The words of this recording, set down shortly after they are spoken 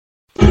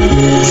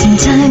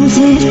Sometimes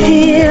it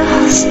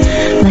feels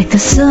like the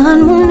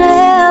sun will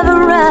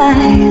never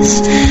rise,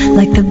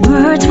 like the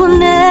birds will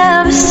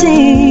never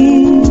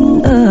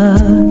sing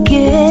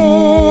again.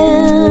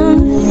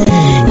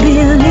 Believe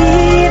in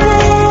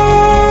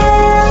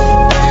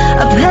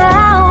a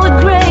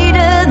power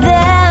greater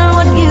than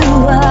what you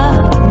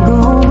are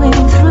going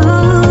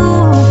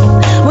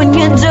through. When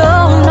you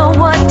don't know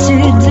what to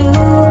do,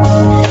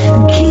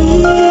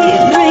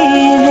 keep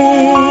breathing.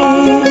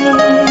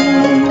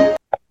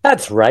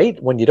 That's right.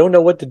 When you don't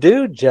know what to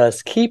do,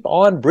 just keep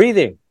on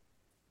breathing.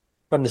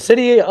 From the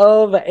city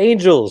of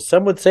angels,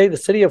 some would say the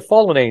city of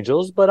fallen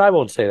angels, but I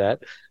won't say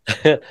that.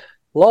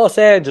 Los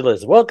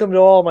Angeles. Welcome to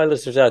all my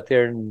listeners out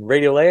there in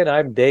Radio Land.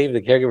 I'm Dave,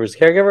 the caregiver's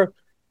caregiver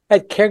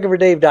at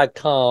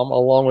caregiverdave.com,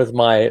 along with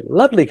my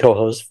lovely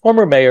co-host,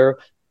 former mayor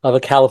of a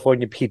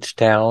California peach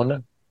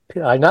town.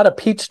 Not a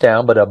peach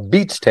town, but a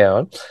beach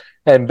town,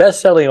 and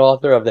best-selling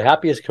author of The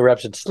Happiest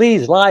Corruption,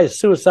 Sleaze, Lies,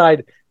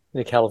 Suicide in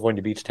a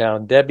California beach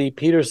town, Debbie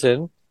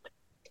Peterson.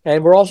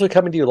 And we're also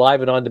coming to you live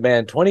and on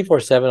demand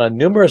 24/7 on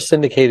numerous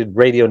syndicated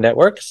radio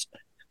networks,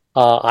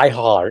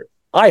 iHeartRadio,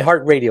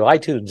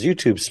 iTunes,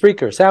 YouTube,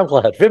 Spreaker,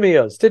 SoundCloud,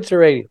 Vimeo, Stitcher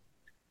Radio.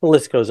 The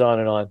list goes on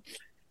and on.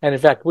 And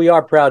in fact, we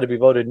are proud to be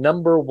voted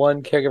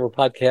 #1 caregiver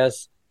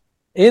podcast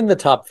in the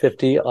top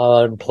 50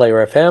 on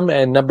Player FM,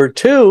 and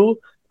 #2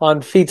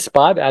 on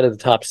FeedSpot out of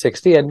the top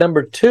 60, and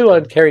 #2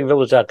 on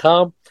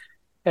caringvillage.com.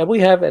 And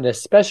we have an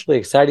especially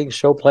exciting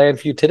show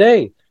planned for you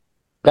today.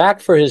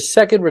 Back for his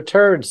second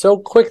return so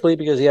quickly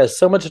because he has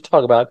so much to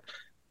talk about,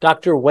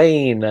 Dr.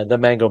 Wayne, the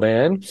Mango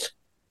Man.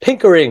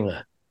 Pickering,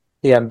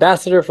 the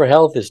ambassador for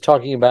health, is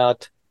talking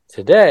about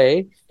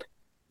today,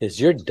 is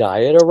your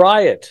diet a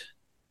riot?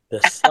 The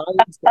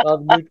science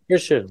of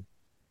nutrition.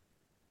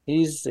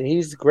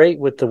 He's great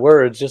with the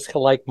words, just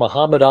like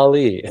Muhammad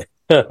Ali.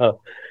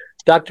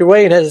 Dr.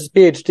 Wayne has his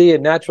PhD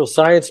in natural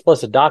science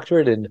plus a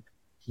doctorate in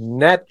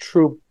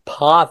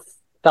naturopath.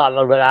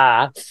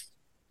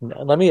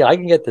 I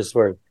can get this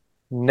word.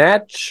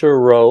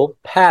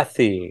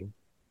 Naturopathy.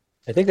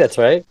 I think that's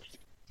right.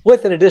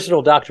 With an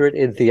additional doctorate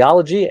in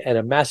theology and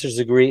a master's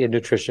degree in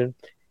nutrition.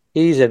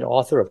 He's an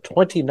author of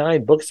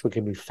 29 books which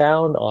can be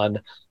found on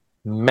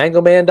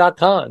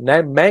mangoman.com,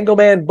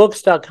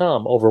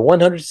 mangomanbooks.com. Over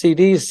 100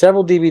 CDs,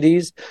 several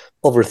DVDs,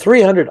 over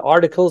 300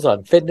 articles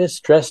on fitness,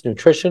 stress,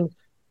 nutrition,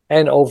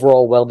 and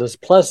overall wellness,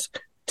 plus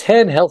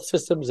 10 health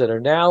systems that are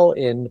now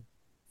in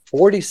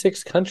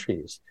 46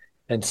 countries.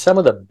 And some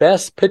of the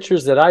best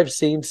pictures that I've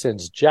seen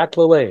since Jack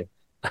LaLanne.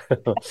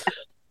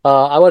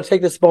 I want to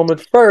take this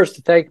moment first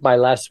to thank my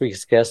last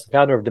week's guest, the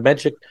founder of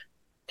Dementia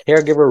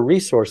Caregiver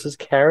Resources,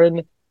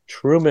 Karen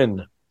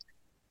Truman.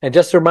 And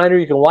just a reminder,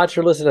 you can watch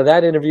or listen to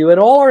that interview and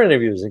all our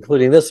interviews,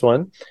 including this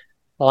one,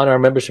 on our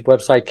membership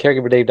website,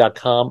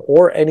 caregiverdave.com,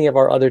 or any of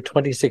our other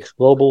 26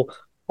 global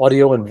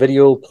audio and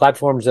video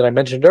platforms that I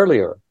mentioned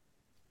earlier.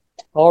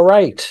 All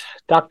right,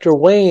 Dr.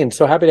 Wayne,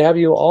 so happy to have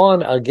you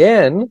on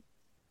again.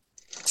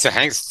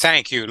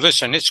 Thank you.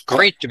 Listen, it's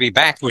great to be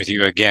back with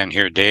you again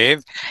here,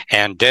 Dave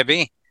and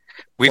Debbie.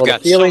 We've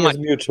got so much. Is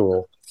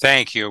mutual.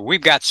 Thank you.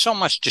 We've got so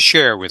much to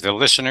share with the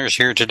listeners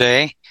here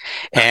today.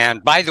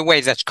 And by the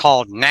way, that's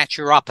called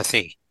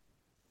naturopathy.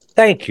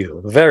 Thank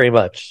you very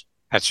much.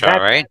 That's all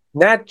right.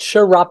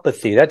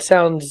 Naturopathy. That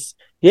sounds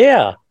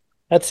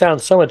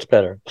so much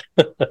better.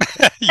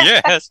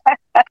 Yes.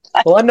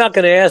 Well, I'm not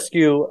going to ask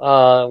you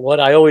what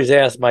I always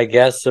ask my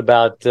guests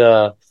about,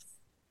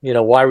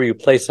 why were you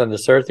placed on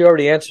this earth? You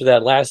already answered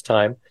that last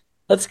time.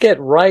 Let's get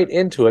right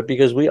into it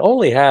because we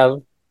only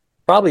have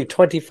probably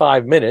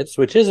 25 minutes,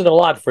 which isn't a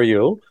lot for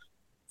you.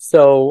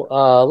 So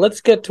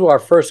let's get to our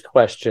first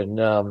question.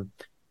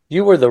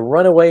 You were the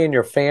runaway in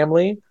your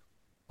family.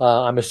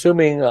 I'm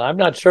assuming, I'm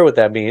not sure what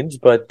that means,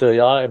 but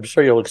I'm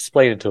sure you'll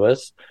explain it to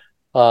us.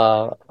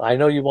 I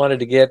know you wanted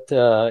to get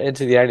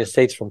into the United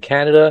States from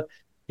Canada.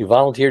 You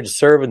volunteered to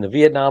serve in the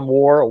Vietnam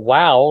War.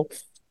 Wow.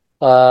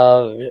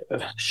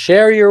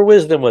 Share your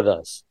wisdom with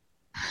us.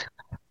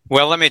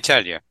 Well, let me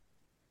tell you.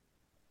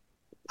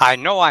 I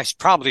know I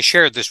probably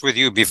shared this with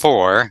you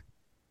before,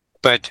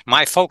 but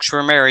my folks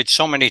were married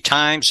so many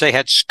times, they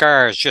had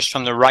scars just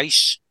from the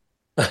rice.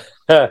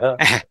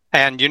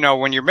 And,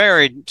 when you're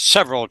married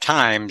several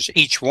times,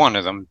 each one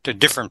of them to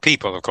different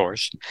people, of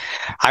course,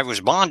 I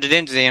was bonded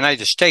into the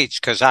United States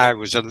because I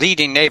was a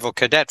leading naval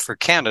cadet for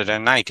Canada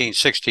in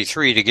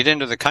 1963. To get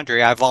into the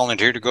country, I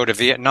volunteered to go to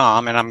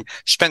Vietnam, and I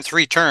spent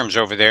 3 terms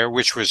over there,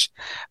 which was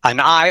an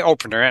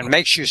eye-opener and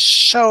makes you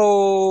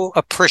so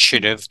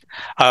appreciative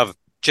of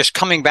just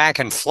coming back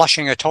and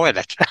flushing a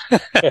toilet.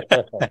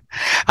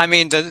 I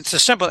mean, the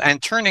simple,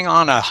 and turning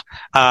on a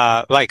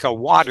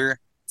water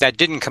that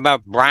didn't come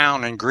out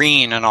brown and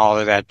green and all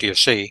of that, do you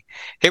see?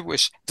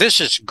 This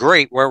is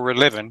great where we're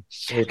living.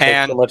 We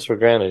take so much for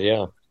granted,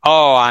 yeah.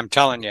 Oh, I'm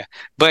telling you.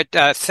 But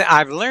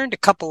I've learned a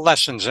couple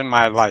lessons in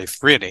my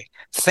life, really.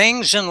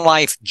 Things in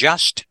life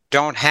just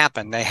don't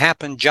happen. They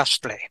happen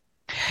justly.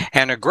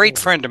 And a great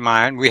friend of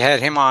mine, we had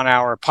him on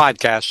our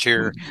podcast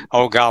here,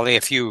 oh golly,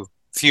 a few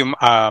few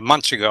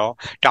months ago,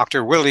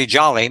 Dr. Willie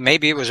Jolly.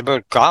 Maybe it was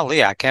about,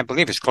 golly, I can't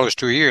believe it's close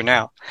to a year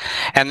now.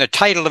 And the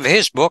title of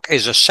his book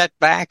is A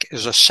Setback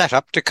is a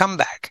Setup to Come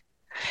Back.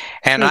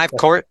 And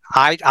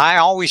I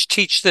always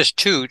teach this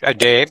too,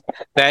 Dave,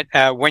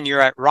 that when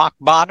you're at rock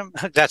bottom,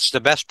 that's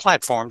the best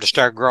platform to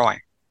start growing.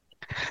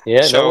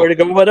 Yeah, so, nowhere to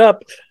go but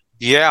up.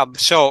 Yeah.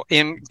 So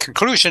in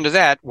conclusion to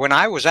that, when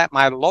I was at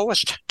my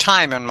lowest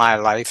time in my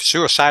life,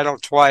 suicidal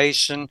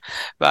twice and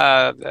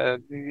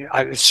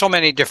so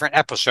many different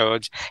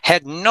episodes,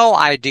 had no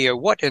idea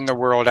what in the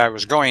world I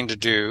was going to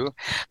do,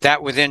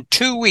 that within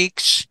 2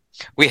 weeks,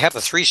 we have a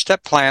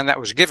 3-step plan that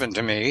was given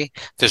to me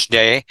this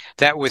day,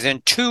 that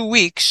within 2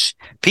 weeks,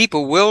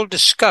 people will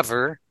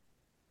discover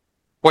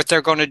what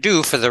they're going to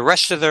do for the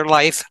rest of their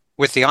life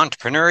with the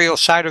entrepreneurial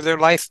side of their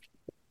life,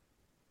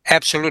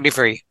 absolutely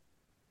free.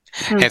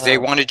 If they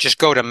want to just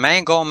go to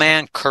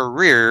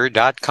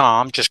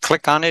mangomancareer.com, just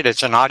click on it.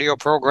 It's an audio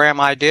program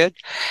I did,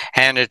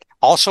 and it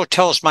also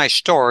tells my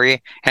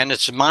story, and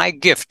it's my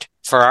gift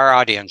for our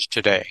audience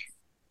today.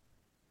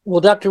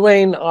 Well, Dr.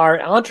 Wayne,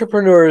 are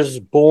entrepreneurs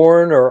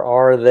born or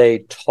are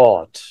they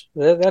taught?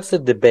 That's a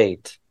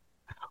debate.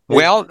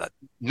 Well,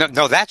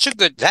 no, that's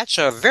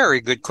a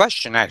very good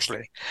question,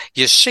 actually.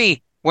 You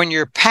see, when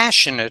you're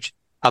passionate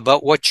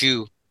about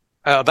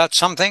about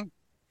something,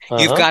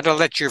 you've got to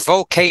let your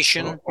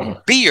vocation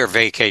be your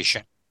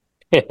vacation.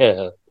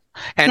 And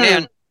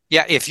then,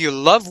 if you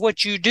love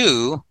what you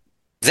do,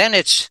 then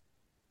it's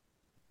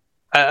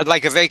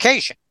like a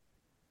vacation.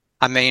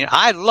 I mean,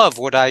 I love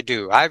what I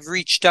do. I've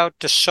reached out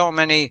to so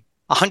many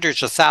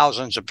hundreds of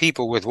thousands of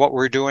people with what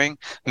we're doing,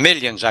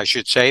 millions, I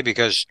should say,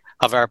 because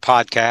of our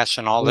podcasts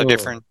and all the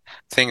different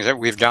things that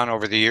we've done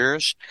over the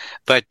years.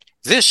 But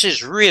this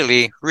is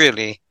really,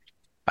 really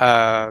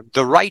the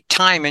right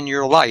time in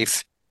your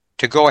life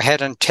to go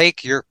ahead and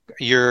take the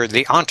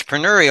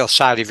entrepreneurial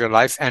side of your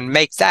life and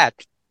make that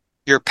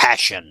your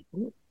passion.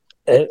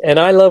 And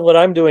I love what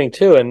I'm doing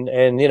too.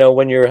 And you know,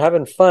 when you're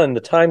having fun,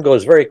 the time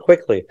goes very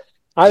quickly.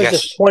 I was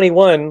just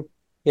 21,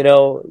 you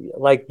know,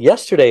 like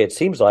yesterday, it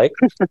seems like.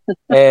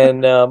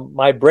 And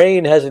my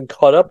brain hasn't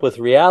caught up with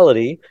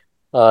reality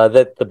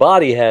that the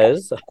body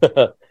has.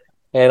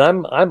 And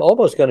I'm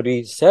almost going to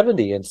be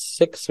 70 in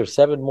 6 or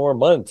 7 more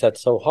months.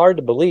 That's so hard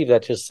to believe.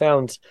 That just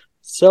sounds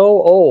so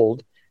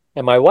old.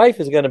 And my wife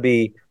is going to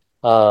be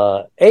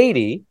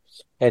 80,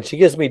 and she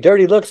gives me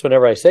dirty looks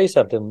whenever I say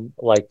something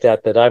like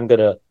that I'm going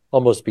to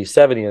almost be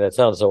 70, and that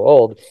sounds so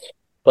old.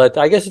 But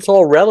I guess it's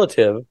all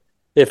relative.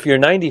 If you're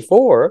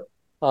 94,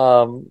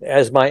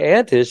 as my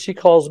aunt is, she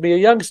calls me a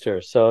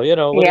youngster. So, you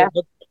know,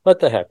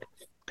 what the heck?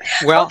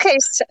 Well, okay.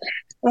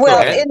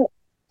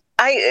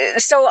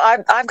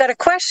 I've got a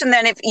question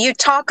then. If you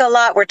talk a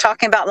lot, we're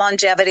talking about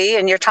longevity,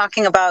 and you're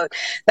talking about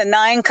the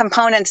 9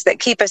 components that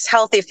keep us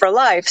healthy for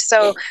life.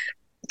 So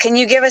can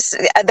you give us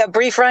the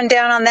brief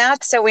rundown on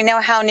that so we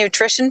know how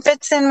nutrition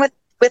fits in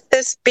with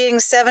this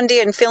being 70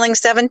 and feeling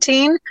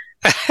 17?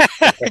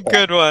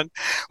 Good one.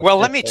 Well,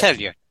 let me tell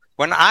you.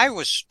 When I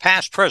was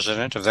past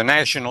president of the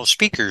National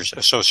Speakers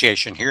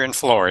Association here in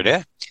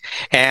Florida,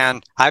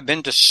 and I've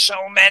been to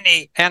so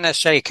many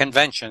NSA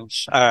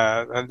conventions,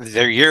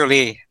 their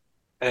yearly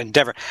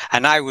endeavor,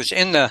 and I was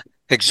in the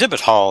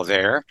exhibit hall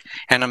there,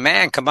 and a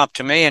man come up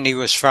to me, and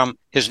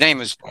his name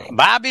was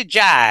Bobby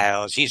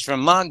Giles. He's from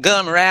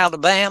Montgomery,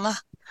 Alabama,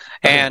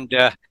 and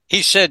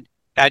he said,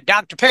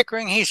 Dr.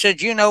 Pickering, he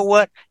said, you know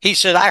what? He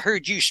said, I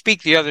heard you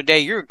speak the other day.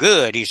 You're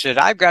good. He said,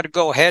 I've got to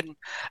go ahead and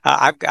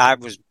I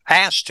was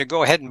asked to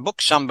go ahead and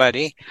book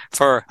somebody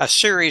for a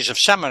series of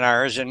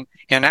seminars in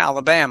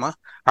Alabama.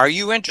 Are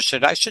you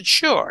interested? I said,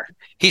 sure.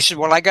 He said,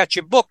 well, I got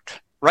you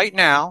booked right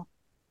now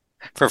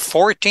for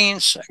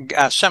 14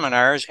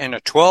 seminars in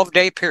a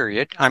 12-day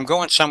period. I'm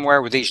going somewhere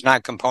with these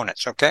 9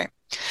 components, okay?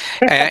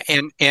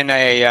 in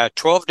a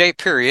 12-day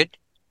period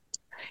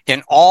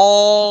in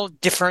all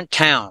different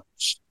towns.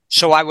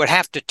 So I would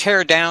have to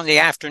tear down the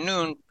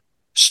afternoon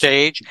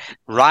stage,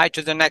 ride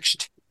to the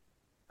next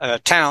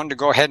town to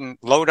go ahead and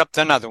load up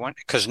another one,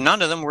 because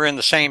none of them were in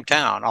the same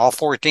town, all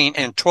 14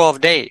 in 12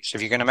 days,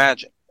 if you can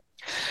imagine.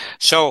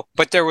 So,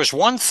 but there was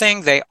one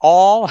thing they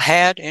all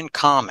had in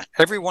common,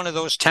 every one of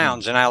those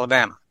towns in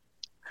Alabama.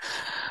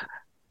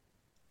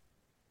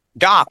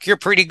 Doc, you're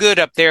pretty good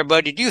up there,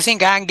 buddy. Do you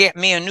think I can get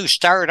me a new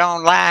start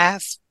on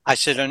life? I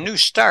said, a new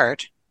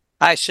start?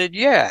 I said,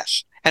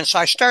 yes. And so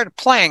I started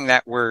playing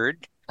that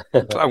word.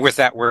 With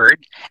that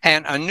word,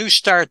 and a new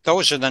start.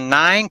 Those are the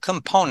 9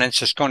 components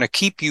that's going to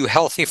keep you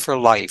healthy for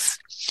life.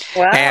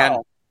 Wow. And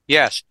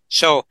yes,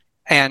 so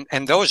and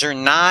those are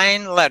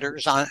 9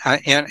 letters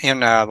in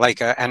like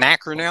an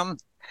acronym.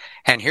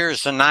 And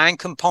here's the 9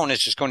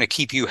 components that's going to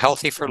keep you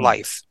healthy for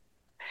life: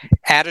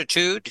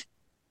 attitude,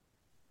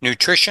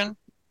 nutrition,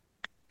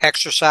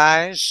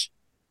 exercise,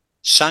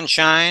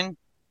 sunshine,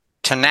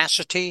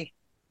 tenacity,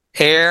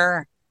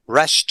 air,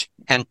 rest,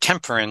 and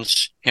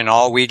temperance in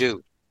all we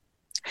do.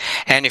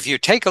 And if you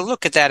take a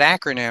look at that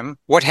acronym,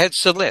 what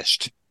heads the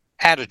list?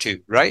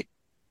 Attitude, right?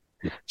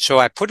 So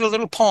I put a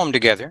little poem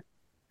together.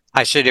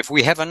 I said, if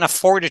we have enough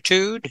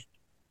fortitude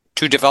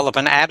to develop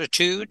an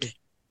attitude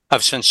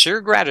of sincere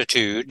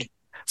gratitude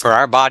for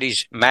our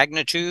body's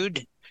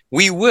magnitude,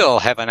 we will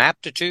have an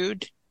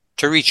aptitude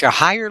to reach a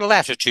higher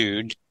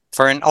latitude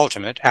for an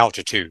ultimate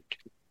altitude.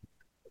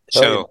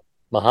 So,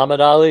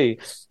 Muhammad Ali.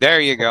 there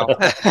you go.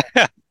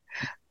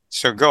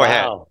 So go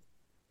ahead.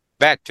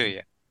 Back to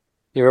you.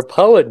 You're a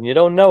poet and you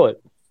don't know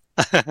it.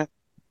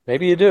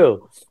 Maybe you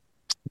do.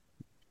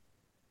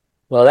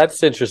 Well,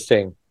 that's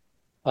interesting.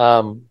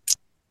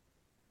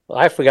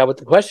 I forgot what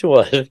the question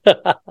was.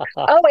 But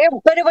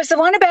it was the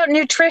one about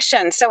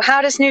nutrition. So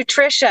how does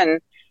nutrition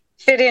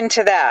fit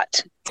into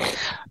that?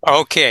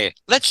 Okay,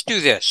 let's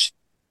do this.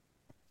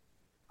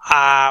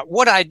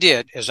 What I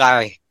did is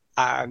I've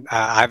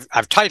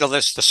titled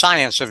this "The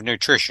Science of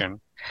Nutrition,"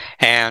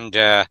 and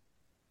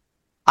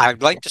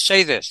I'd like to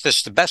say this. This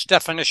is the best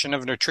definition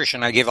of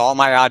nutrition I give all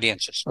my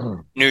audiences.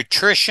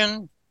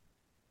 Nutrition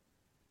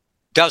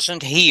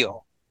doesn't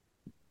heal.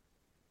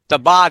 The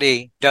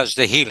body does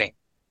the healing.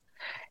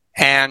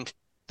 And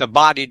the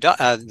body,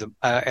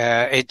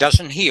 it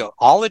doesn't heal.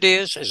 All it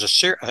is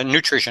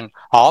nutrition.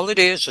 All it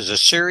is a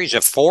series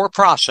of 4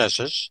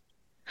 processes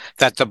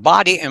that the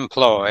body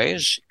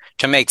employs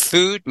to make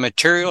food,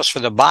 materials for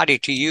the body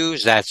to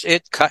use. That's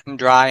it, cut and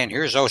dry. And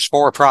here's those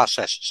 4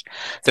 processes.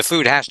 The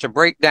food has to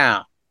break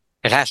down.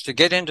 It has to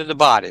get into the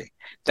body.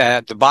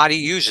 The body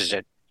uses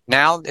it.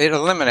 Now it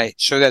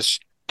eliminates. So that's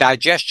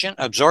digestion,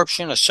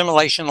 absorption,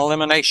 assimilation,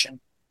 elimination.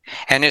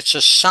 And it's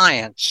a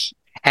science.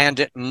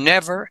 And it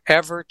never,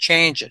 ever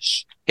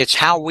changes. It's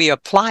how we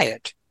apply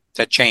it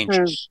that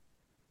changes.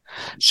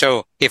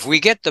 So if we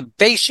get the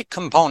basic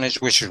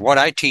components, which is what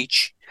I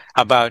teach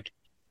about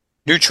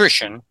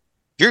nutrition,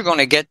 you're going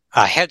to get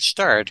a head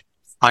start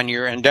on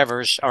your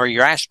endeavors, or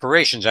your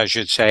aspirations, I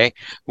should say,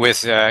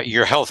 with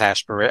your health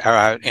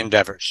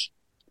endeavors.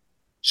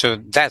 So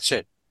that's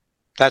it.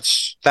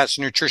 That's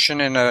nutrition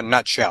in a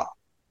nutshell.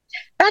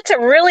 That's a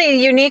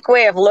really unique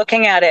way of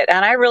looking at it.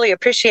 And I really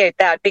appreciate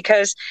that,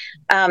 because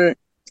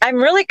I'm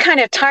really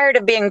kind of tired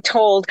of being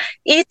told,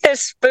 eat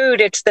this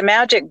food, it's the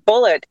magic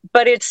bullet,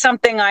 but it's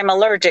something I'm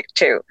allergic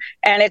to.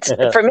 And it's,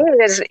 for me,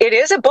 it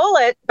is a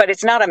bullet, but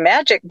it's not a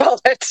magic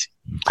bullet.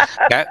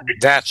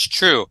 That's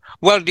true.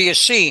 Well, do you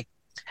see,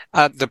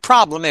 the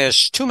problem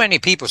is too many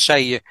people say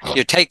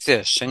you take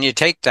this and you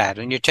take that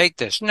and you take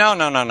this. No.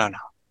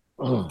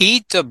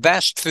 Eat the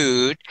best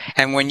food.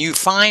 And when you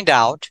find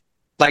out,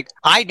 like,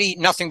 I'd eat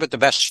nothing but the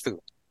best food.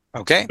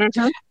 Okay.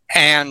 Mm-hmm.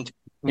 And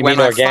you mean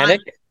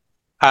organic?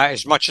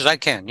 As much as I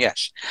can,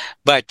 yes.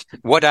 But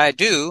what I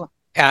do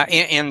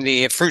in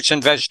the fruits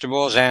and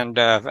vegetables and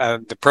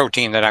the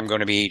protein that I'm going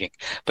to be eating.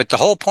 But the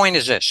whole point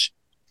is this,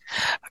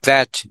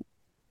 that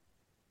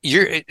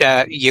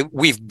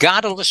we've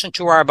got to listen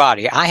to our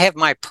body. I have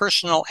my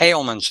personal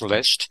ailments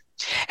list.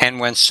 And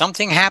when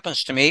something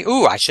happens to me,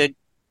 I said,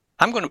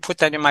 I'm going to put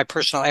that in my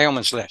personal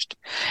ailments list.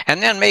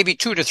 And then maybe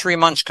 2 to 3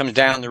 months comes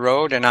down the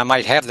road and I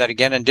might have that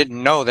again and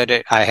didn't know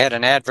that I had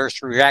an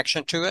adverse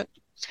reaction to it.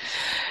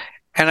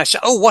 And I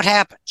said, what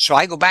happened? So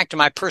I go back to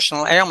my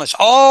personal ailments.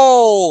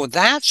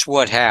 That's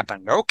what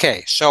happened.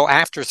 Okay. So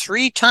after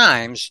 3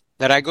 times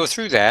that I go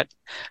through that,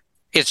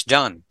 it's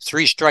done.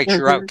 3 strikes,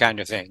 you're out kind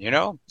of thing, you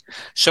know?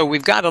 So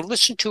we've got to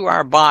listen to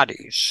our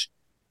bodies,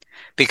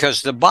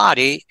 because the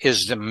body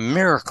is the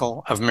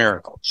miracle of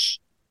miracles.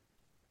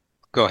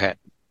 Go ahead.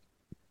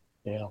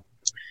 Yeah.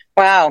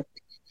 Wow.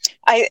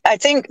 I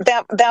think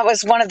that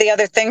was one of the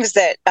other things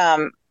that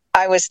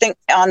I was thinking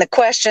on the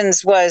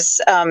questions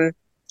was,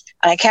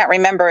 I can't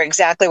remember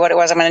exactly what it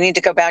was. I'm going to need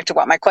to go back to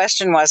what my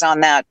question was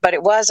on that, but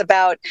it was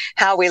about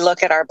how we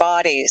look at our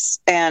bodies.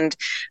 And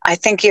I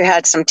think you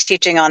had some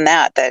teaching on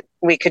that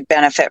we could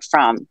benefit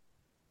from.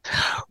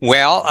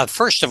 Well,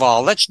 first of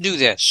all, let's do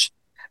this.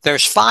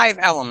 There's 5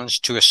 elements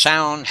to a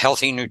sound,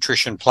 healthy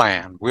nutrition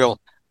plan.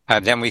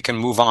 Then we can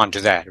move on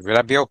to that. Will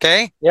that be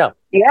okay? Yeah.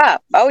 Yeah.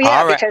 Oh,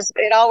 yeah, right. Because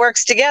it all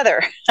works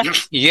together.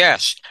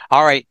 Yes.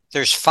 All right.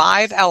 There's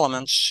 5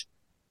 elements.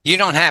 You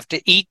don't have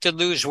to eat to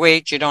lose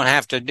weight. You don't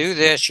have to do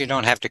this. You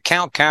don't have to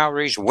count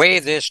calories, weigh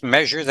this,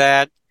 measure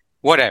that,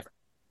 whatever.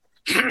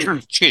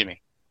 Excuse me.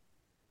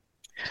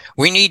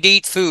 We need to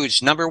eat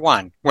foods, number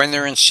 1, when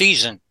they're in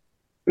season.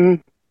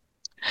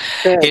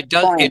 It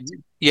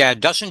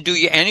doesn't do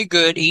you any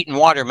good eating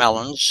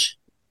watermelons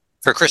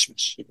for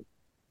Christmas.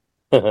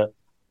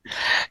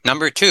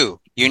 Number 2,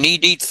 you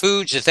need to eat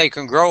foods that they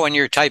can grow in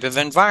your type of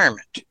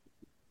environment.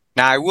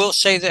 Now, I will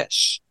say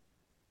this.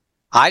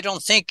 I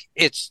don't think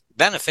it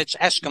benefits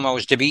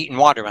Eskimos to be eating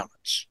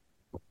watermelons.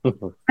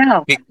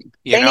 No, they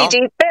need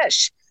to eat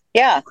fish.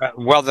 Yeah.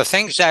 Well, the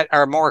things that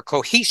are more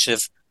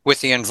cohesive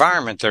with the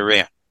environment they're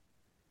in.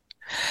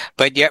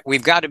 But yet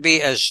we've got to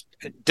be as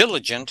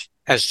diligent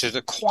as to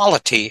the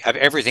quality of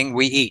everything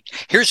we eat.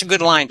 Here's a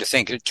good line to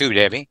think of too,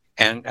 Debbie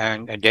and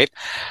Dave.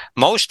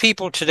 Most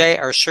people today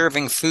are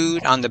serving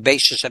food on the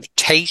basis of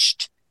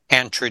taste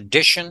and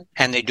tradition,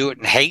 and they do it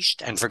in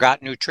haste and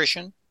forgot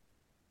nutrition.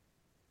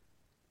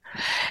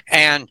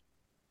 And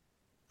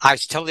I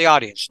tell the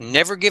audience,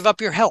 never give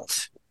up your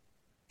health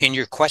in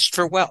your quest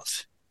for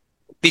wealth,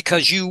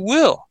 because you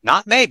will,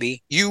 not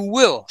maybe, you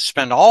will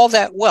spend all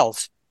that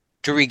wealth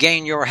to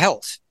regain your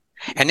health.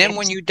 And then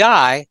when you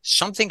die,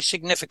 something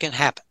significant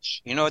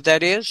happens. You know what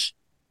that is?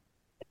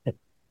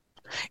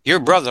 Your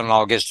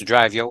brother-in-law gets to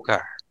drive your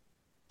car.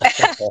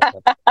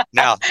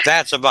 Now,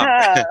 that's a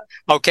bummer.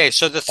 Okay,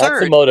 so the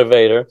third... That's a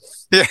motivator.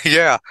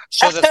 Yeah.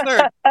 So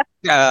the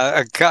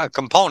third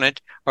component,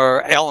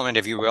 or element,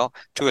 if you will,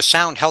 to a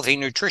sound, healthy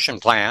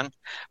nutrition plan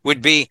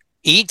would be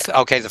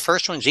the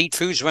first one's eat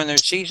foods when they're in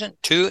season.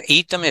 2,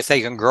 eat them if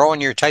they can grow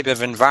in your type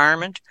of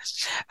environment.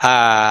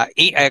 Third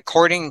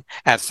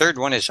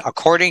one is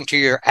according to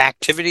your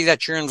activity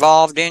that you're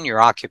involved in,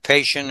 your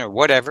occupation or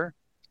whatever.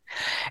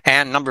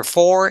 And number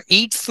 4,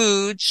 eat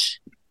foods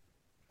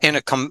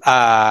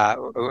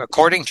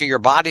according to your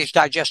body's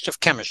digestive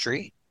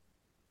chemistry,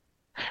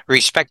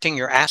 respecting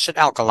your acid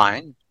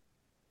alkaline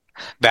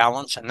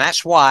balance. And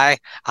that's why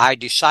I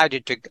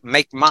decided to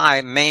make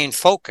my main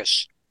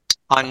focus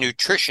on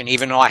nutrition,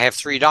 even though I have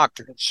 3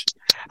 doctorates.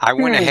 I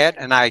went ahead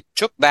and I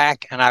took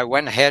back and I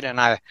went ahead and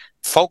I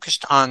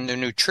focused on the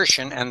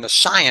nutrition and the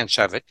science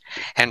of it,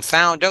 and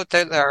found out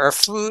that there are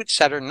foods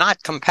that are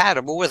not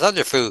compatible with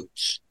other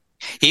foods,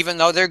 even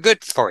though they're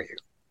good for you.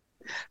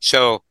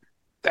 So,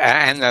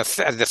 and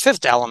the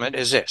fifth element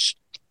is this: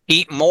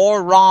 eat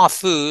more raw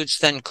foods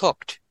than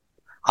cooked.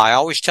 I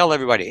always tell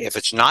everybody, if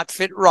it's not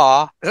fit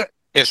raw,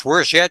 it's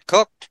worse yet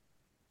cooked.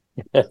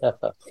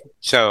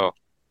 So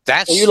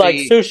that's... You like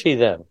sushi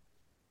then?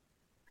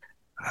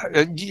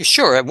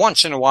 Sure,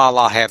 once in a while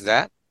I'll have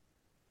that.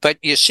 But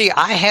you see,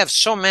 I have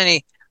so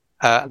many,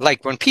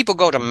 like when people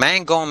go to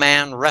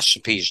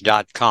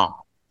mangomanrecipes.com,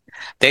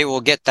 they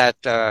will get that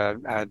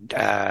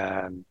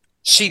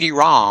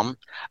CD-ROM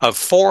of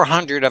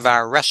 400 of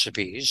our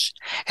recipes,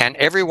 and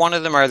every one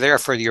of them are there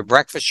for your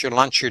breakfast, your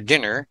lunch, your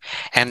dinner,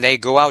 and they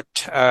go out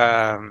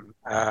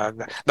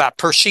about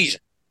per season.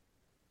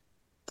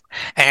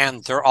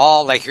 And they're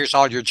all like, here's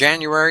all your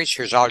Januaries,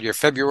 here's all your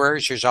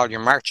Februaries, here's all your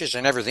Marches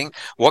and everything.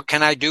 What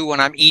can I do when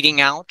I'm eating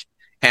out?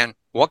 And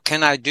what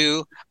can I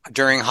do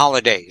during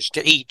holidays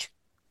to eat?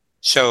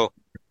 So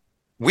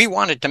we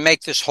wanted to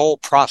make this whole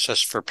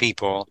process for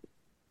people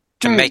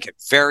to make it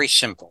very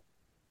simple.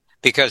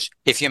 Because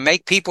if you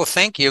make people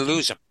think, you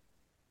lose them.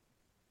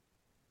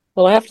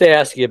 Well, I have to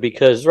ask you,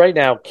 because right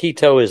now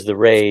keto is the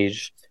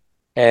rage.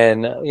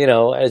 And,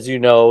 as you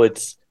know,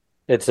 it's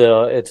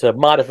a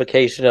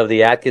modification of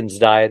the Atkins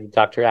diet.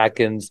 Dr.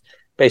 Atkins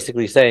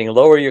basically saying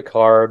lower your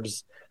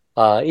carbs,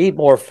 eat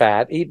more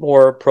fat, eat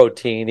more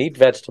protein, eat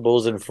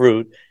vegetables and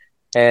fruit.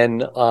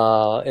 And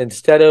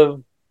instead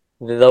of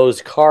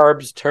those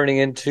carbs turning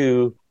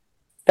into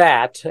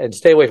fat, and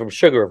stay away from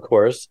sugar, of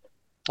course,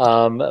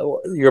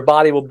 your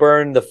body will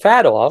burn the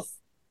fat off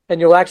and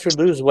you'll actually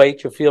lose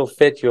weight. You'll feel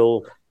fit.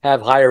 You'll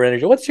have higher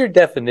energy. What's your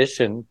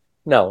definition?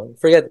 No,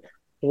 forget.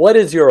 What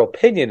is your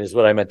opinion is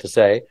what I meant to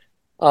say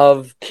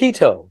of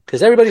keto,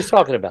 because everybody's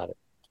talking about it.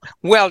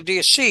 Well, do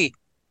you see,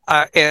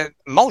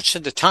 most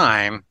of the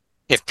time,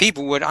 if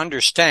people would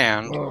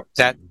understand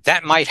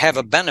that might have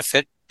a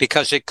benefit,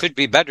 because it could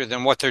be better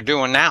than what they're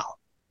doing now.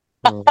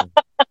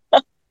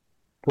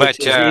 Which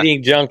is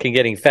eating junk and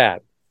getting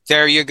fat.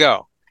 There you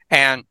go.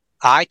 And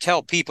I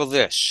tell people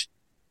this.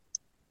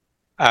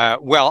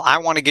 Well, I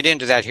want to get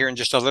into that here in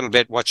just a little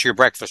bit. What's your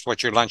breakfast?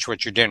 What's your lunch?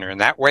 What's your dinner?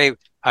 And that way,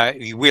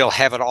 we'll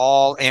have it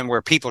all in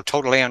where people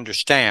totally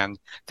understand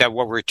that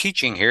what we're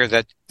teaching here,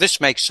 that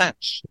this makes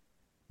sense.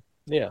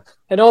 Yeah.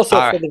 And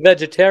also for the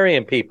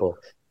vegetarian people,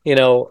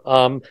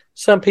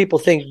 some people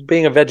think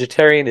being a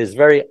vegetarian is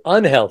very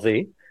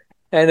unhealthy,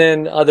 and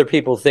then other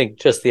people think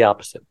just the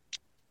opposite.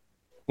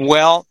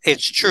 Well,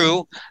 it's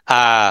true.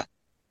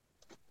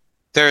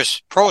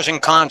 There's pros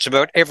and cons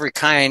about every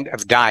kind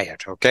of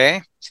diet,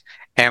 okay?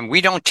 And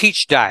we don't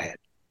teach diet.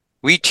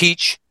 We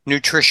teach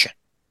nutrition,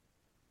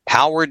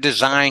 how we're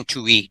designed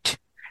to eat.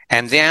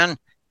 And then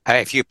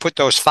if you put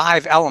those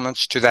 5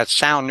 elements to that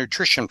sound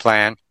nutrition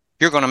plan,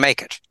 you're going to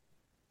make it.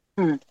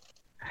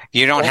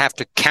 You don't have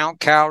to count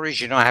calories.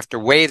 You don't have to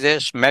weigh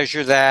this,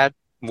 measure that,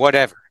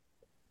 whatever.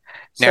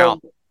 Now,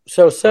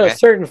 so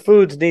certain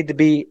foods need to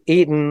be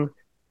eaten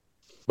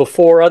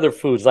before other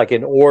foods, like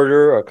in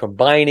order or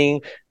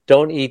combining.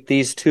 Don't eat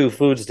these 2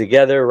 foods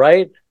together,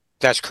 right?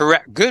 That's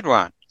correct. Good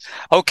one.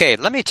 Okay,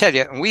 let me tell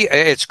you,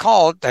 it's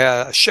called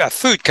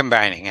food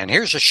combining, and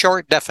here's a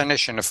short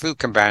definition of food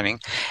combining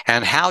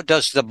and how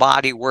does the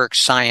body work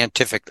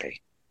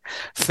scientifically.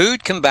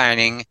 Food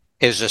combining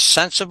is a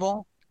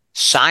sensible,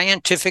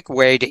 scientific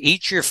way to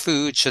eat your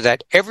food so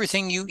that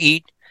everything you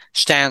eat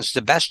stands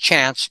the best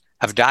chance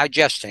of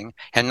digesting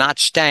and not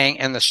staying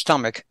in the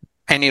stomach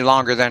any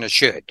longer than it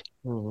should.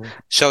 Mm-hmm.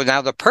 So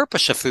now the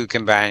purpose of food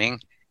combining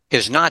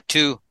is not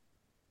to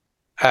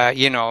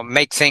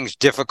make things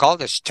difficult.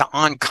 It's to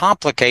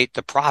uncomplicate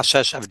the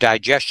process of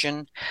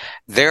digestion,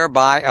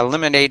 thereby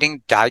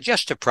eliminating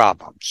digestive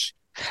problems.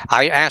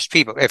 I ask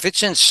people, if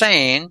it's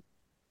insane,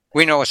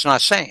 we know it's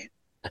not sane.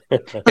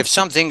 If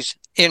something's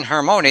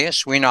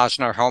inharmonious, we know it's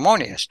not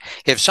harmonious.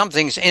 If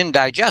something's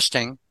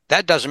indigesting,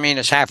 that doesn't mean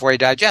it's halfway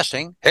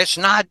digesting. It's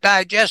not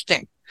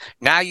digesting.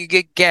 Now you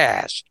get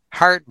gas,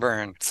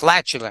 heartburn,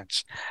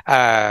 flatulence,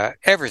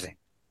 everything.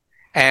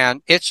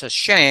 And it's a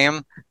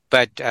shame,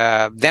 but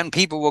then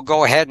people will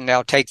go ahead and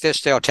they'll take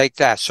this, they'll take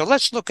that. So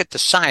let's look at the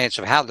science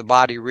of how the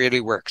body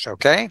really works,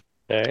 okay?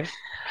 Okay.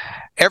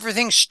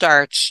 Everything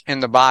starts in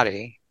the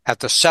body at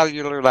the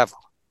cellular level.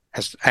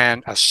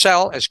 And a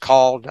cell is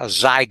called a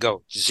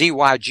zygote,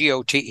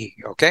 Z-Y-G-O-T-E,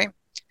 okay?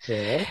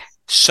 Yeah.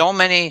 So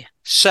many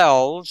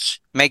cells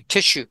make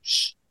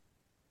tissues.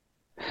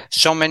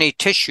 So many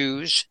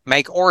tissues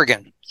make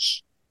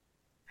organs.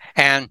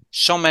 And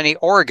so many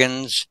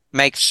organs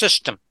make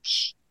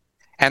systems.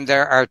 And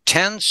there are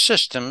 10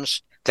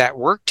 systems that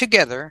work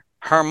together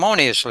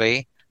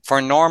harmoniously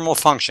for normal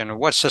function.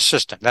 What's a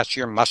system? That's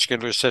your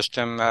muscular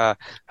system,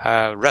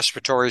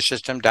 respiratory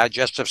system,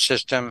 digestive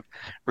system,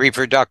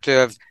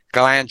 reproductive,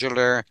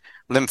 glandular,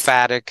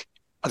 lymphatic.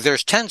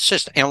 There's 10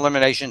 systems,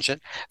 eliminations.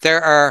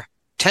 There are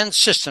 10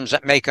 systems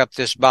that make up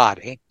this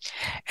body.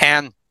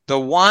 And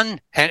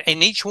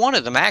and each one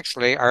of them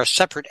actually are a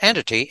separate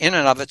entity in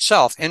and of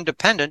itself,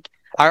 independent,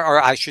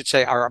 or I should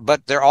say,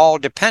 but they're all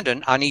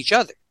dependent on each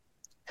other.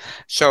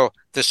 So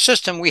the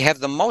system we have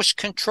the most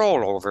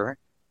control over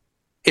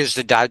is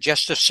the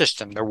digestive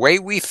system. The way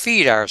we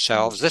feed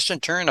ourselves, this in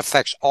turn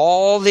affects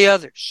all the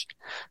others.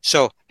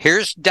 So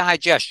here's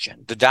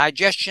digestion. The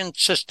digestion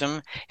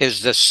system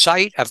is the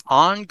site of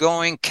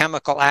ongoing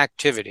chemical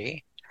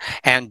activity,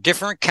 and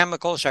different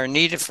chemicals are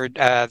needed for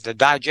the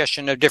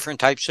digestion of different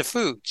types of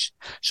foods.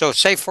 So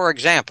say, for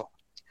example,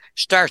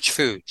 starch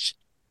foods.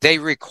 They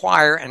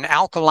require an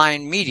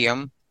alkaline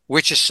medium,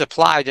 which is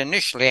supplied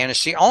initially, and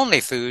it's the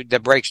only food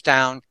that breaks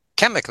down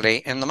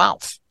chemically in the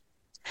mouth.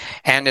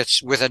 And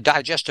it's with a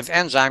digestive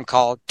enzyme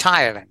called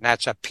ptyalin.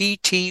 That's a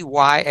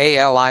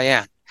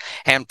P-T-Y-A-L-I-N.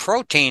 And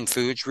protein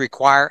foods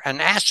require an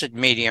acid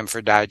medium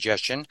for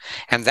digestion,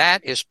 and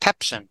that is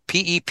pepsin,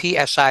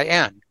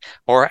 P-E-P-S-I-N,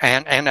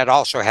 and it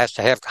also has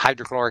to have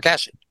hydrochloric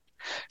acid.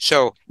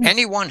 So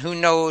anyone who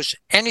knows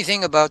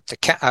anything about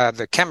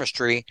the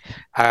chemistry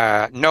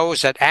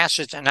knows that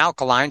acids and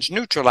alkalines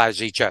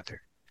neutralize each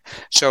other.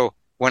 So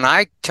when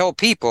I tell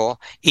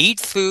people, eat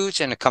foods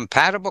in a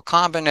compatible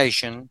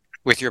combination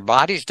with your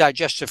body's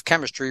digestive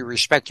chemistry,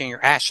 respecting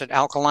your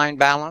acid-alkaline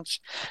balance,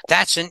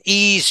 that's an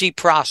easy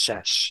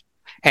process.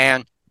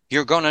 And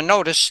you're going to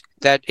notice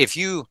that if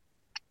you,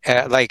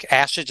 like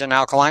acids and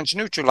alkalines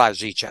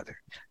neutralize each other.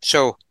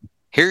 So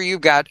here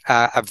you've got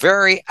a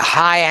very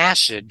high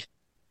acid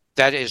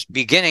that is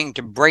beginning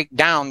to break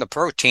down the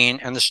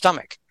protein in the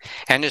stomach.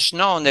 And it's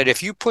known that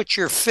if you put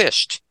your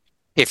fist,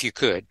 if you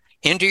could,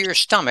 into your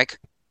stomach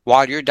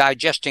while you're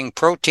digesting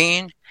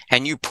protein,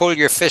 and you pull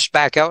your fist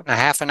back out in a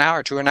half an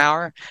hour to an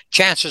hour,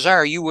 chances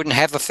are you wouldn't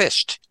have a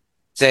fist.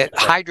 The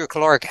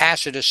hydrochloric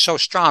acid is so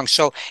strong.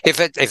 So if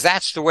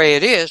that's the way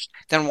it is,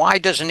 then why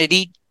doesn't it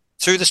eat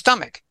through the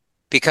stomach?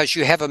 Because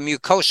you have a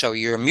mucosa,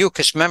 your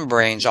mucous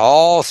membranes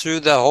all through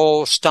the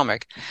whole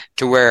stomach,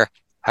 to where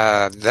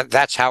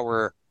that's how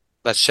we're,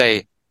 let's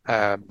say,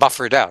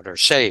 buffered out or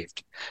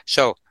saved.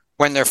 So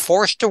when they're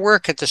forced to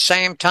work at the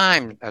same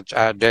time,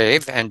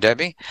 Dave and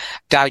Debbie,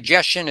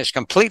 digestion is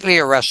completely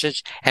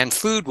arrested, and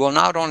food will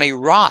not only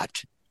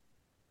rot,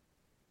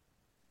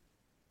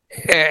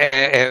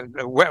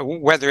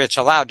 whether it's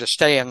allowed to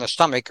stay in the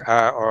stomach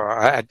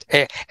or at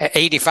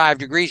 85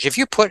 degrees. If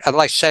you put,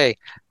 let's say,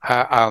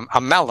 a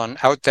melon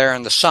out there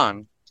in the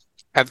sun,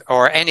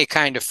 or any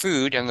kind of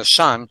food in the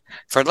sun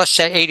for, let's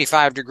say,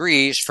 85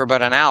 degrees for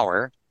about an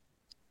hour,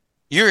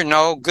 you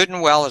know good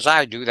and well as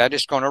I do that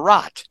it's going to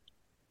rot.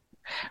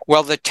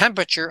 Well, the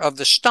temperature of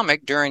the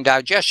stomach during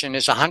digestion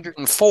is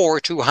 104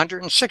 to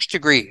 106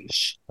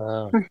 degrees.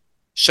 Wow.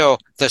 So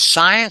the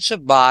science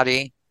of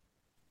body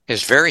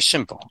is very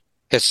simple.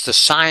 It's the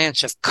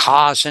science of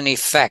cause and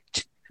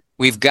effect.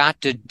 We've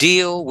got to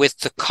deal with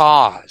the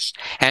cause.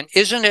 And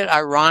isn't it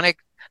ironic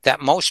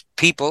that most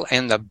people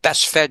in the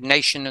best fed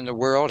nation in the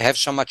world have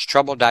so much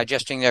trouble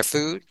digesting their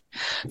food?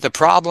 The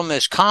problem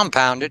is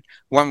compounded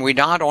when we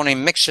not only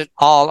mix it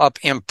all up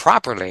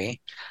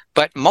improperly,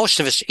 but most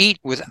of us eat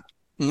with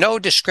no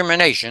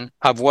discrimination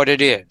of what it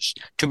is.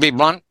 To be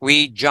blunt, we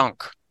eat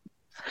junk.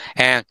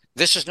 And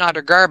this is not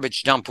a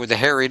garbage dump with a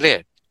hairy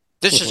lid.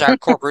 This is our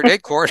corporate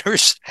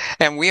headquarters,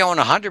 and we own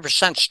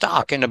 100%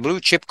 stock in a blue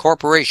chip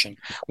corporation.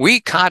 We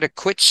gotta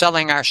quit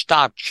selling our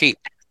stock cheap.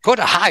 Put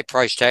a high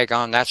price tag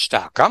on that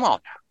stock. Come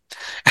on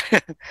now.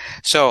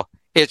 So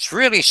it's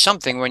really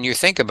something when you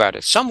think about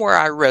it. Somewhere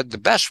I read the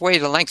best way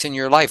to lengthen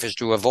your life is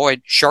to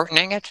avoid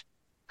shortening it.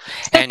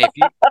 And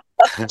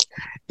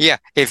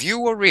if you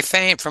will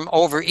refrain from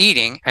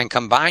overeating and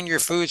combine your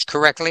foods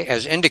correctly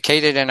as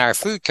indicated in our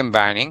food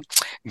combining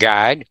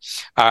guide,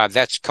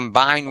 that's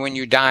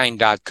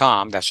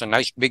combinewhenyoudine.com. That's a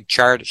nice big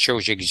chart. It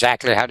shows you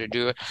exactly how to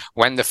do it,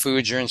 when the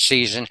foods are in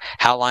season,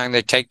 how long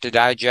they take to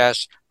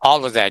digest,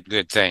 all of that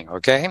good thing,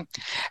 okay?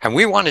 And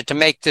we wanted to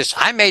make this,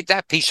 I made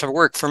that piece of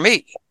work for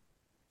me.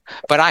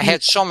 But I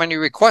had so many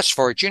requests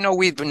for it. You know,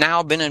 we've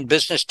now been in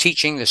business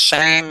teaching the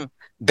same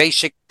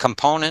basic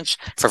components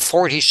for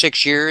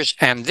 46 years,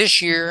 and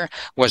this year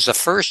was the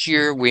first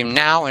year we're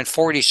now in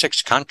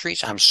 46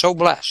 countries. I'm so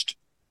blessed.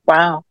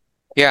 Wow.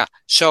 Yeah.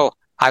 So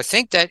I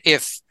think that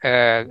if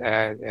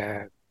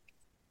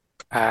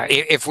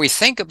we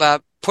think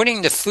about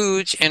putting the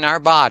foods in our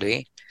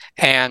body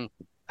and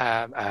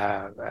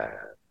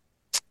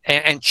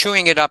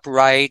chewing it up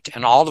right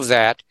and all of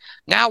that,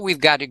 now we've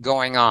got it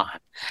going on.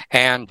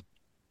 And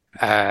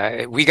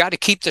we got to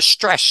keep the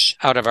stress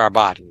out of our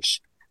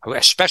bodies,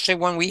 especially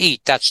when we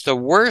eat. That's the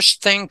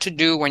worst thing to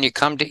do when you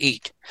come to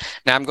eat.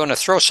 Now, I'm going to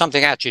throw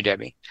something at you,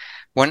 Debbie.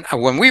 When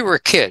we were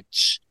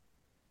kids,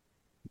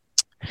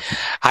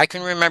 I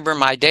can remember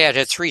my dad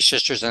had 3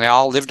 sisters, and they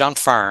all lived on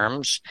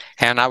farms.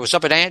 And I was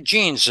up at Aunt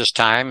Jean's this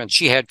time, and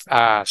she had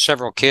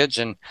several kids,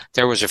 and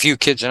there was a few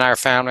kids in our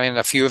family, and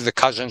a few of the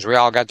cousins. We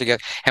all got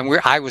together, and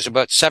I was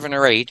about 7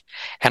 or 8,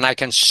 and I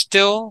can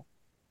still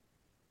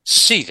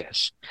see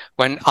this.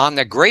 When on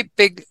the great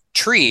big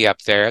tree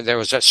up there, there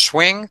was a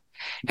swing,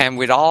 and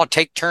we'd all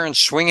take turns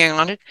swinging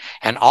on it,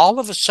 and all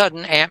of a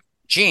sudden, Aunt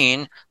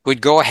Jean would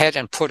go ahead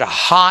and put a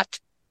hot,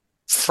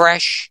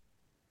 fresh,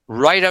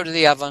 right out of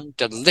the oven,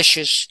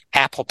 delicious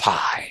apple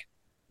pie.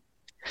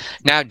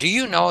 Now, do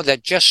you know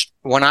that just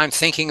when I'm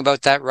thinking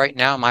about that right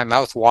now, my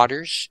mouth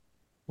waters?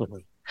 Mm-hmm.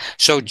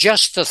 So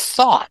just the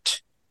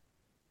thought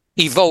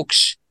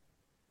evokes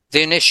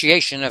the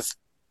initiation of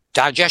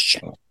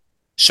digestion.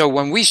 So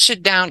when we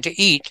sit down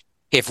to eat,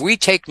 if we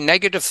take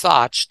negative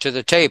thoughts to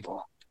the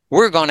table,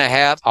 we're going to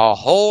have a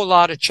whole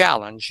lot of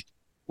challenge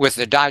with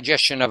the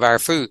digestion of our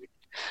food.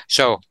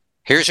 So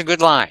here's a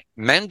good line.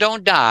 Men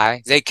don't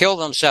die, they kill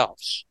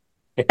themselves.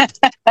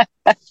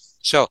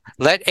 So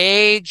let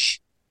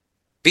age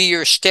be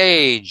your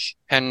stage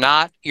and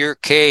not your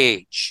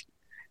cage.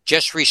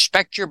 Just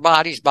respect your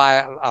body's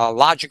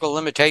biological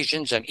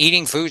limitations and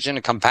eating foods in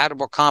a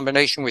compatible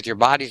combination with your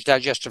body's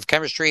digestive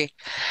chemistry.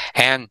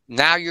 And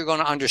now you're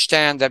going to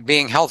understand that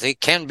being healthy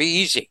can be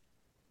easy.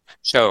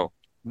 So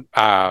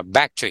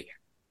back to you.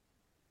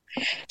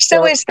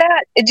 So is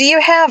that, do you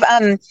have,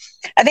 I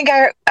think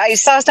I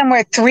saw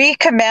somewhere 3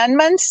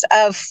 commandments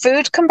of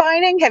food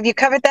combining. Have you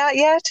covered that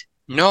yet?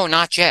 No,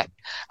 not yet.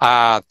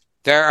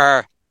 There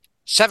are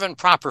 7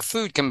 proper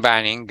food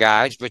combining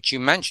guides, but you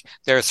mentioned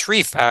there are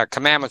 3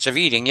 commandments of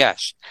eating,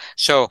 yes.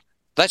 So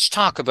let's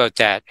talk about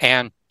that.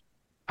 And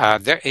all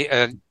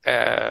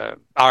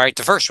right,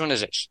 the first one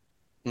is this.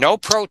 No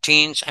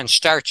proteins and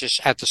starches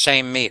at the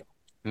same meal.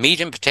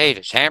 Meat and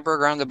potatoes,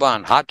 hamburger on the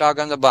bun, hot dog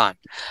on the bun,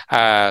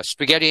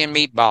 spaghetti and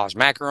meatballs,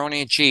 macaroni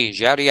and cheese,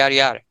 yada, yada,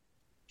 yada.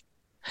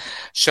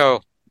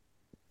 So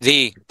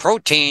the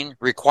protein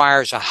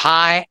requires a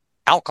high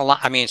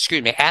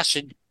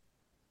acid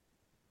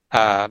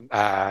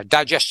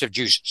digestive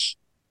juices.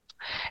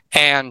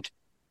 And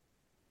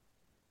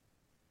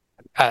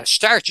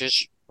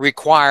starches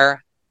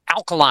require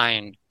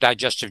alkaline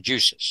digestive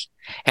juices.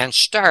 And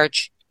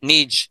starch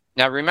needs,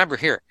 now remember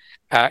here,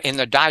 in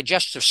the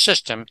digestive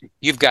system,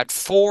 you've got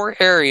 4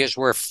 areas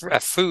where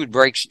food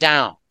breaks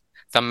down.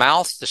 The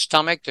mouth, the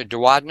stomach, the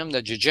duodenum,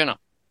 the jejunum.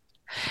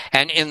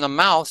 And in the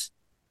mouth,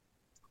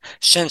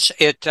 since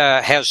it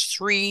has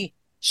 3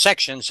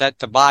 sections that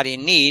the body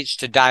needs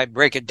to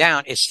break it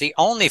down, it's the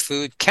only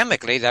food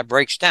chemically that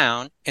breaks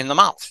down in the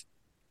mouth.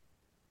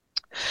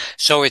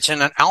 So it's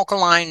in an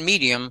alkaline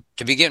medium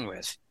to begin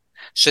with,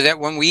 so that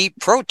when we eat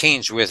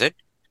proteins with it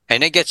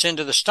and it gets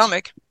into the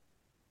stomach,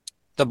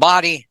 the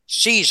body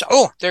sees,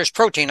 oh, there's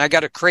protein. I got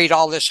to create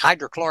all this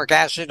hydrochloric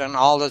acid and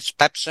all this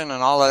pepsin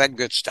and all of that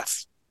good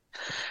stuff.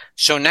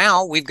 So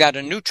now we've got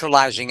a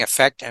neutralizing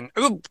effect, and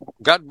oop,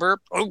 gut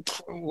burp. Oop,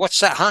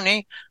 what's that,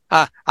 honey?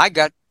 I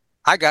got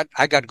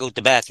to go to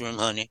the bathroom,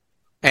 honey.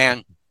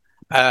 And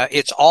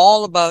it's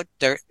all about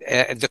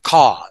the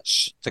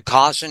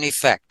cause and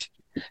effect.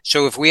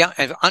 So if we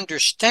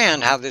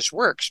understand how this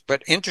works,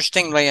 but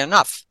interestingly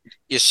enough,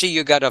 you see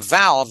you got a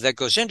valve that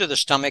goes into the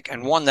stomach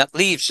and one that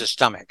leaves the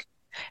stomach.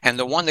 And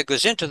the one that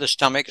goes into the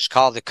stomach is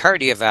called the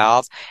cardia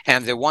valve,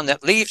 and the one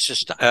that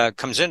leaves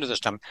comes into the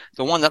stomach.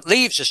 The one that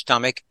leaves the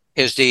stomach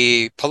is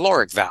the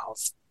pyloric valve.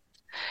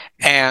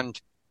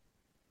 And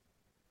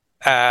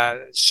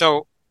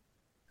so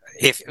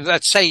if,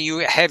 let's say you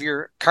have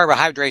your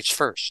carbohydrates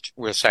first,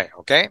 we'll say,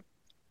 okay?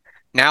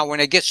 Now, when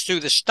it gets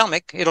through the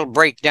stomach, it'll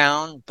break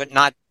down, but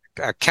not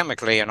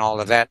chemically and all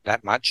of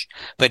that much.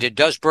 But it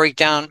does break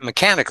down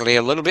mechanically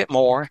a little bit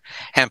more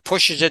and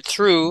pushes it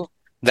through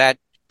that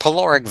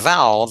pyloric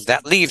valve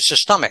that leaves the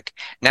stomach.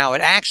 Now,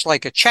 it acts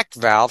like a check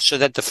valve so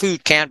that the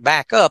food can't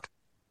back up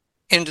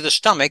into the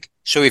stomach.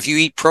 So if you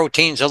eat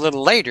proteins a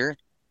little later,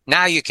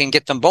 now you can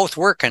get them both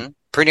working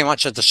pretty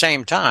much at the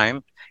same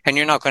time, and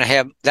you're not going to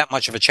have that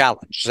much of a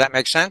challenge. Does that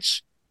make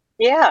sense?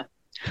 Yeah.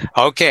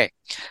 Okay.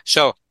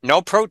 So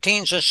no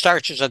proteins and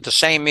starches at the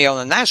same meal.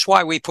 And that's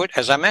why we put,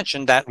 as I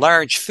mentioned, that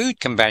large food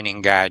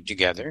combining guide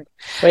together.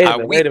 Wait a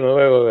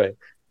minute.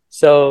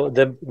 So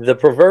the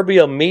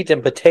proverbial meat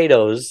and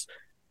potatoes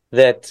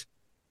that,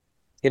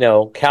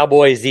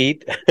 cowboys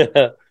eat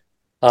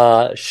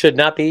should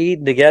not be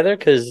eaten together,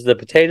 because the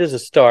potatoes are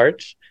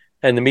starch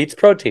and the meat's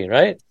protein,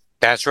 right?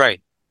 That's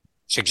right.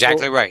 It's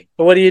exactly right.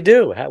 So what do you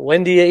do?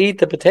 When do you eat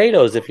the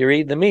potatoes if you're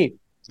eating the meat?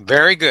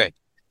 Very good.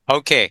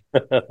 Okay.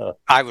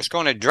 I was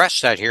going to address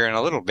that here in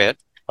a little bit.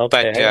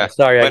 Okay, But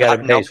sorry, I but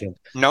got no, impatient.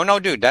 no,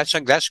 dude, that's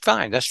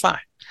fine. That's fine.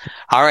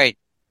 All right.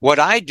 What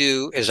I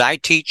do is I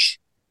teach.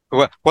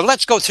 Well,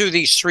 let's go through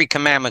these 3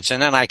 commandments,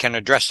 and then I can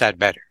address that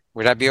better.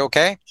 Would that be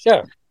okay?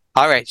 Sure.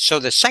 All right. So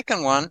the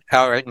second one,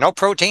 all right, no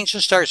proteins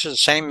and starches at the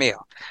same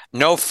meal.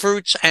 No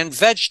fruits and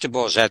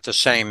vegetables at the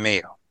same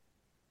meal.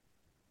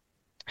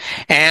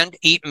 And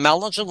eat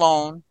melons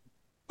alone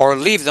or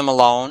leave them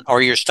alone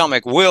or your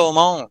stomach will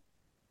moan.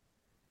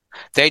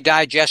 They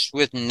digest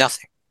with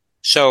nothing.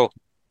 So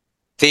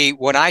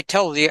what I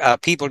tell the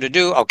people to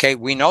do, okay,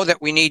 we know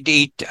that we need to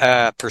eat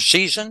per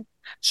season.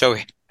 So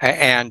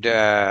and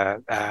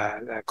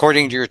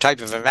according to your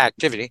type of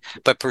activity,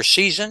 but per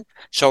season.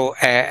 So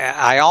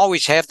I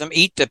always have them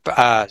eat the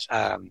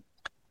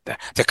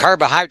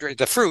carbohydrate,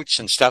 the fruits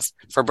and stuff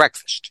for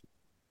breakfast.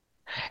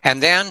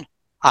 And then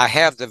I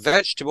have the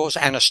vegetables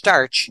and a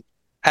starch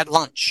at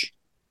lunch.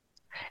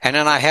 And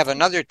then I have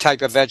another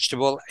type of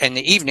vegetable in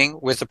the evening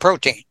with the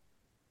protein.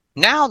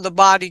 Now the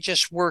body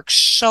just works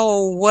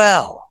so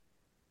well.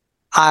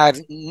 I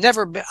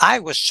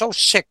was so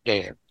sick,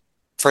 Dave,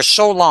 for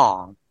so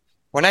long.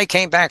 When I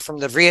came back from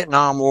the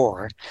Vietnam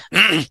War,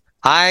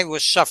 I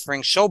was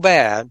suffering so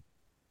bad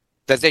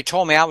that they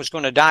told me I was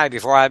going to die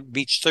before I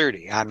reached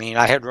 30. I mean,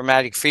 I had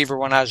rheumatic fever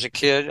when I was a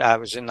kid. I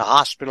was in the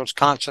hospitals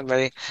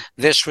constantly.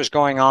 This was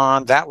going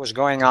on. That was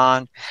going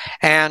on.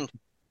 And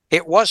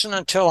it wasn't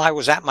until I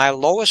was at my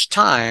lowest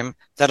time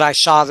that I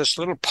saw this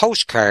little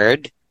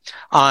postcard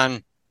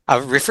on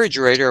a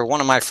refrigerator of one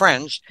of my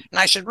friends. And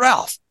I said,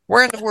 Ralph,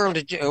 where in the world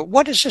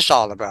what is this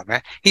all about,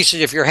 man? He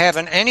said, if you're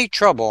having any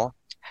trouble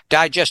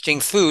digesting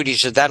food, he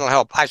said, that'll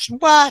help. I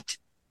said, what?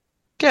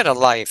 Get a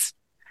life.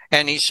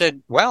 And he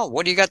said, well,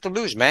 what do you got to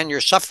lose, man? You're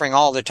suffering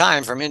all the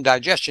time from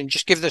indigestion.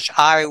 Just give this.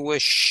 I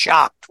was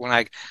shocked when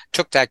I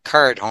took that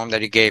card home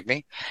that he gave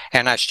me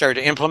and I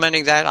started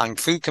implementing that on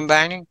food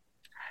combining.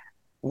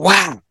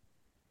 Wow.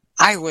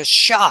 I was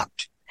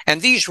shocked.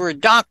 And these were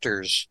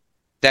doctors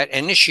that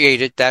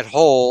initiated that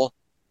whole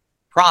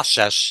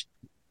process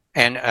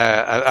and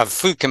of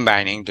food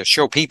combining to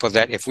show people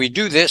that if we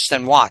do this,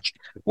 then watch.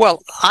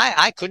 Well,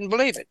 I couldn't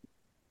believe it.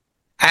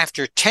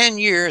 After 10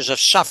 years of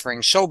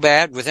suffering so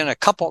bad within a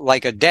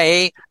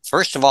day,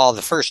 first of all,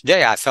 the first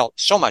day I felt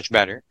so much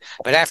better,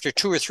 but after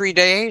 2 or 3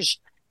 days,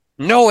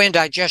 no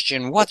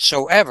indigestion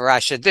whatsoever. I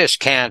said, this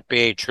can't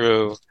be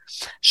true.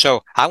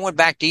 So I went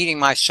back to eating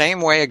my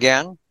same way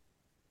again.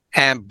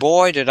 And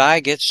boy, did I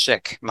get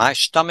sick. My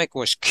stomach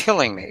was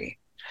killing me.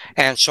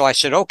 And so I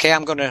said, okay,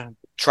 I'm going to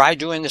try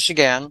doing this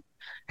again.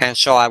 And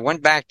so I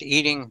went back to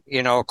eating,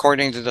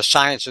 according to the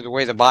science of the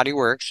way the body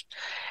works.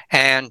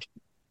 And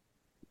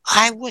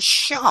I was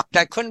shocked.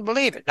 I couldn't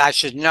believe it. I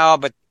said, no,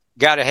 but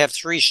got to have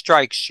 3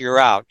 strikes. You're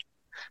out.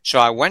 So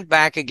I went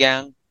back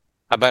again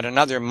about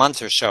another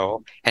month or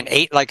so and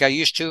ate like I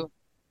used to.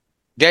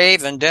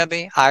 Dave and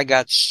Debbie, I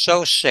got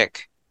so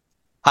sick.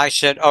 I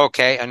said,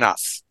 okay,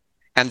 enough.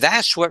 And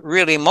that's what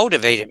really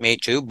motivated me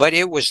to, but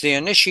it was the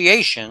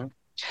initiation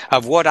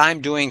of what I'm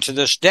doing to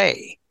this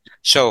day.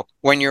 So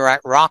when you're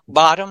at rock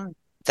bottom,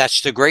 that's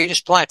the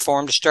greatest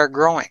platform to start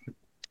growing.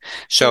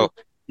 So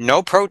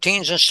no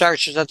proteins and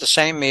starches at the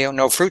same meal,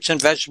 no fruits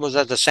and vegetables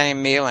at the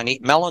same meal, and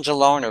eat melons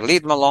alone or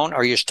leave them alone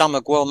or your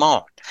stomach will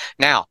moan.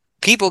 Now,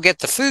 people get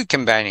the food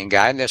combining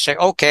guide and they say,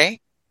 okay,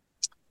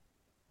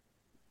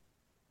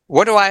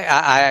 what do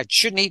I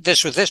shouldn't eat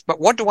this with this, but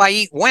what do I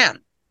eat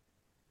when?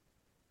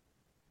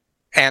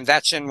 And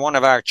that's in one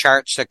of our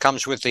charts that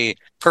comes with the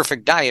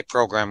perfect diet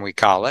program, we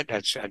call it.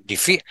 That's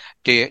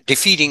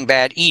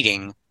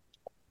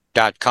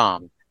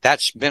defeatingbadEating.com.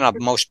 That's been a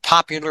most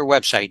popular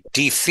website,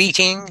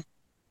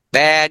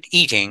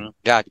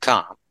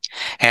 defeatingbadEating.com.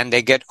 And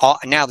they get all,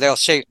 now they'll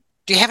say,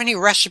 do you have any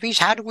recipes?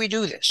 How do we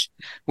do this?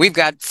 We've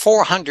got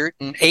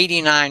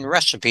 489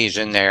 recipes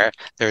in there.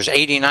 There's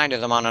 89 of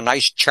them on a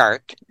nice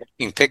chart.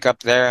 You can pick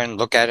up there and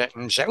look at it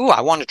and say, oh,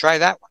 I want to try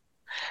that one.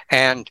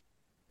 And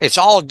it's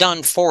all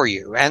done for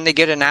you. And they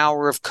get an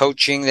hour of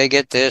coaching. They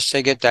get this,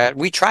 they get that.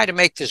 We try to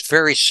make this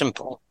very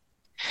simple.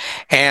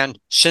 And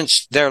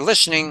since they're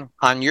listening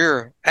on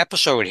your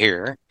episode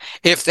here,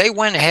 if they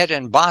went ahead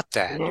and bought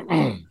that,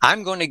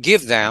 I'm going to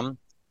give them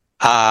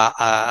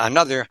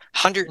another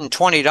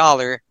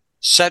 $120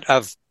 set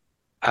of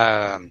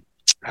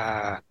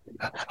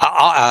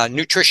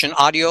nutrition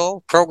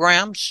audio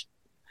programs.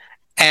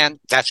 And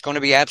that's going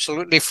to be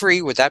absolutely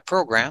free with that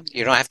program.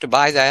 You don't have to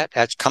buy that.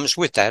 That comes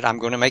with that. I'm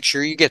going to make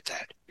sure you get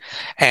that.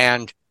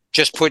 And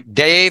just put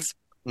Dave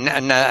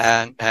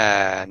Nassany.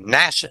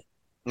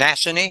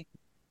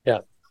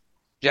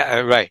 Yeah,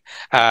 right.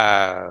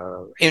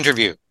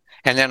 Interview.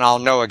 And then I'll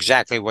know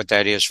exactly what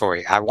that is for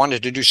you. I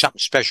wanted to do something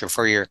special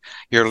for your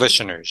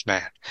listeners,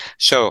 man.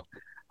 So,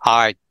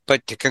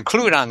 but to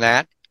conclude on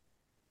that,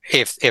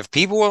 if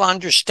people will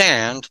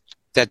understand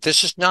that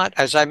this is not,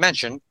 as I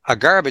mentioned, a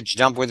garbage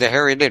dump with a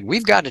hairy lid.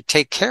 We've got to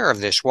take care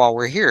of this while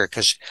we're here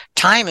because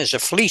time is a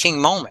fleeting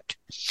moment.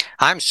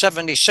 I'm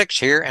 76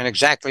 here in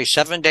exactly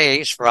 7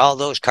 days for all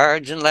those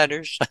cards and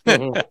letters.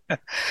 Mm-hmm.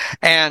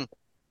 And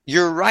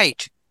you're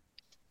right.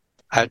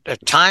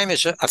 Time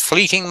is a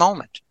fleeting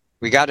moment.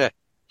 We got to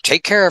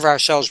take care of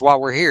ourselves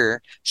while we're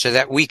here so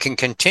that we can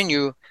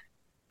continue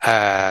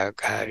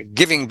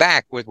giving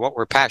back with what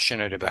we're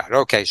passionate about.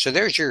 Okay, so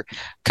there's your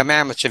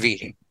commandments of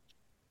eating.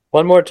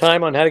 One more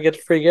time on how to get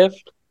the free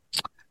gift.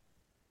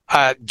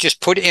 Just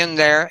put in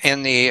there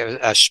in the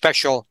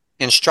special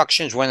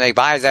instructions when they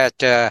buy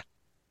that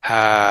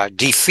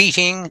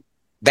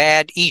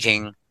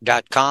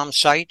defeatingbadeating.com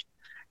site.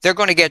 They're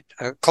going to get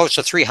close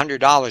to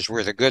 $300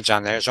 worth of goods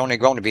on there. It's only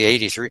going to be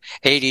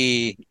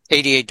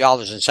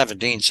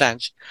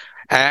 $88.17.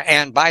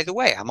 And by the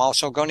way, I'm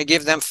also going to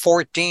give them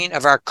 14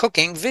 of our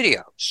cooking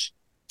videos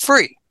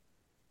free.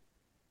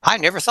 I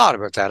never thought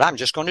about that. I'm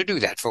just going to do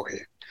that for you.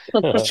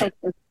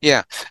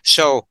 Yeah.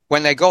 So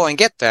when they go and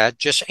get that,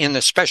 just in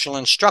the special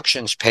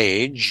instructions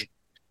page,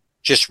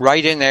 just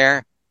write in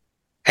there,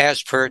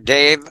 as per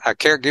Dave,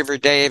 caregiver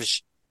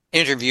Dave's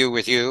interview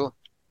with you,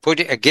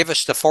 give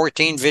us the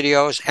 14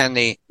 videos and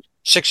the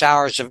 6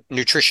 hours of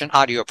nutrition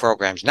audio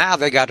programs. Now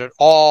they got it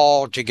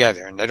all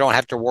together and they don't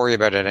have to worry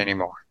about it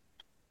anymore.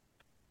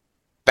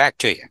 Back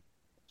to you.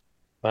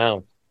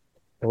 Wow.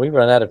 And we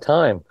run out of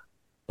time,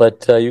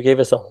 but you gave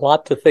us a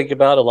lot to think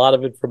about, a lot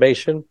of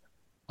information.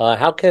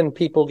 How can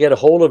people get a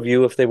hold of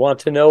you if they want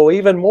to know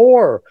even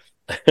more?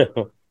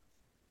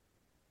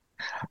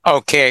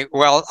 Okay,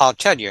 well, I'll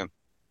tell you.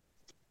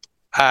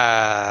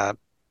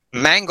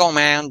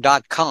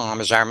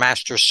 Mangoman.com is our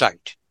master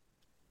site.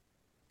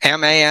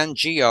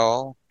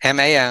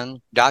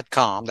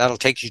 mangoman.com. That'll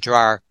take you to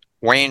our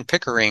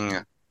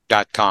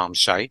WaynePickering.com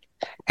site.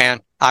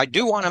 And I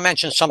do want to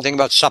mention something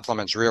about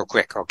supplements real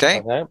quick,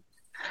 okay?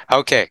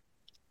 Okay.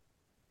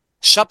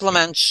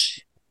 Supplements,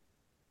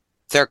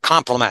 they're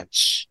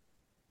complements.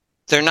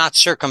 They're not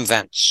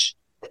circumvents.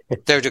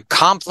 They're to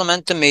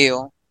complement the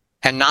meal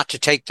and not to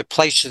take the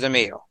place of the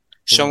meal.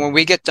 So when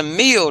we get the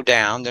meal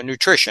down, the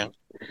nutrition,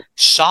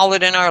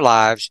 solid in our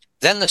lives,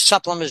 then the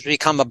supplements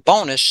become a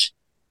bonus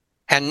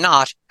and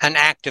not an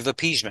act of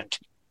appeasement.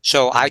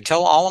 So I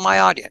tell all of my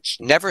audience,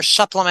 never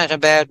supplement a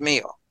bad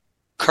meal.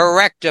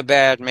 Correct a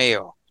bad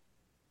meal.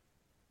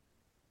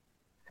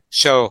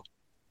 So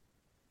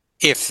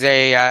if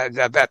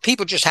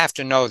people just have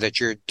to know that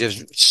you're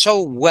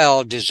so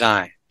well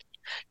designed.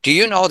 Do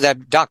you know that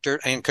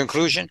in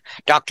conclusion,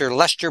 Dr.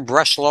 Lester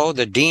Breslow,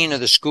 the Dean of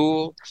the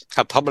School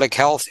of Public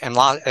Health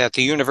at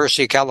the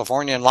University of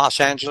California in Los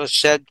Angeles,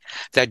 said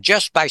that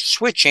just by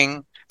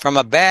switching from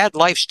a bad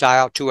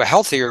lifestyle to a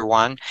healthier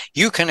one,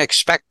 you can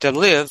expect to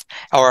live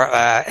or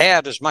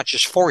add as much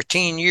as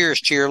 14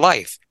 years to your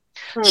life.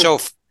 So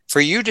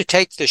for you to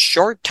take this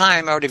short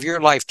time out of your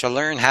life to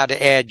learn how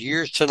to add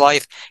years to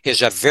life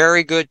is a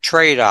very good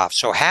trade-off.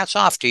 So hats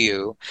off to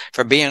you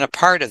for being a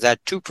part of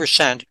that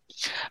 2%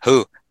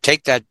 who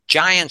take that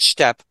giant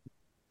step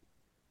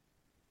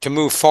to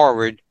move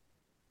forward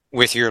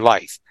with your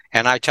life.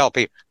 And I tell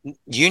people,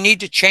 you need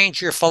to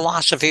change your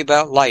philosophy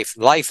about life.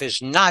 Life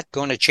is not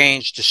going to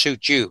change to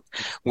suit you.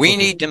 We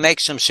need to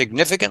make some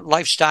significant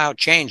lifestyle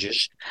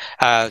changes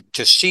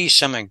to see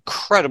some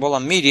incredible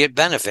immediate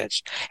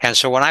benefits. And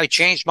so when I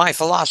changed my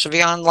philosophy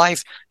on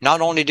life,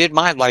 not only did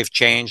my life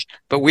change,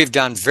 but we've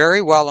done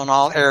very well in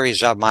all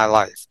areas of my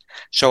life.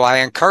 So I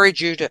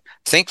encourage you to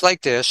think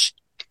like this.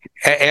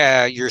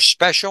 You're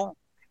special,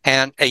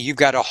 and you've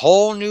got a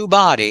whole new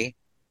body.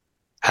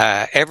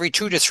 Every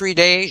 2 to 3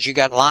 days, you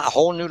got a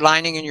whole new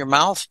lining in your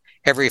mouth.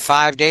 Every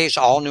 5 days,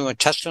 all new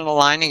intestinal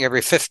lining.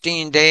 Every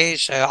 15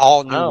 days,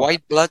 all new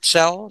white blood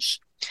cells.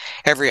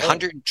 Every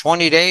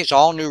 120 days,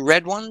 all new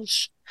red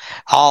ones.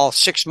 All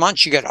 6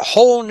 months, you get a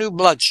whole new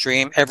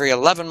bloodstream. Every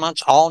 11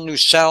 months, all new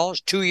cells.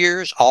 2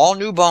 years, all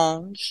new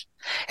bones.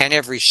 And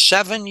every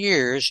 7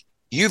 years,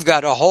 you've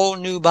got a whole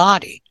new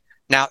body.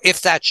 Now,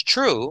 if that's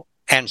true,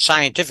 and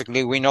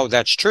scientifically we know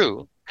that's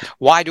true,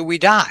 why do we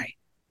die?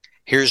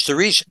 Here's the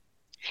reason.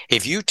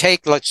 If you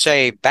take, let's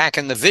say, back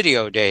in the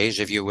video days,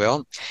 if you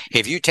will,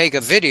 if you take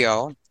a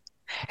video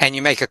and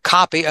you make a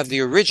copy of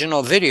the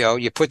original video,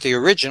 you put the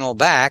original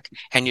back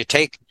and you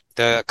take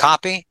the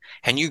copy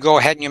and you go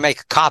ahead and you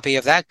make a copy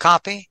of that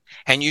copy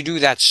and you do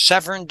that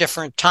 7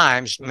 different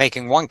times,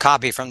 making one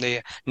copy from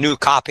the new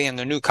copy and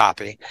the new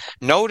copy.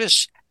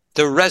 Notice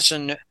the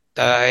resin,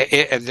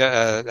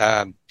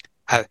 the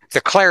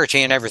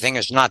clarity and everything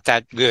is not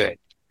that good.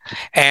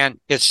 And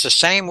it's the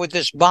same with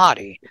this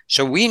body.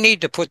 So we need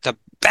to put the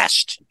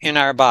best in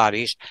our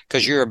bodies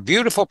because you're a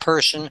beautiful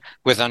person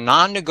with a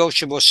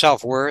non-negotiable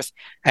self-worth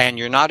and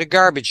you're not a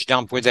garbage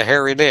dump with a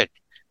hairy lid.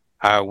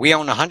 We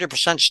own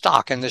 100%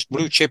 stock in this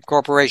blue chip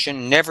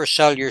corporation. Never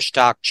sell your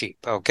stock cheap.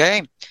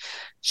 Okay.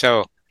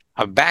 So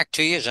back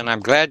to you, and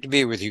I'm glad to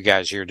be with you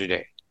guys here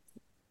today.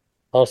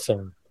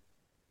 Awesome.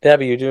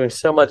 Debbie, you're doing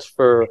so much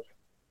for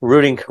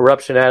rooting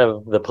corruption out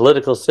of the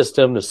political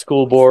system, the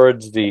school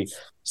boards, the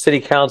city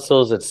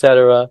councils,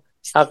 etc.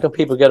 How can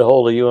people get a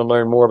hold of you and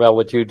learn more about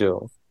what you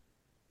do?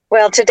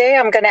 Well, today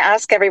I'm going to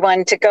ask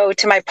everyone to go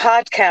to my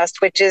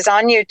podcast, which is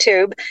on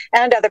YouTube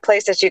and other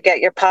places you get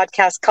your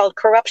podcast, called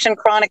Corruption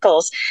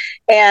Chronicles.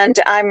 And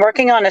I'm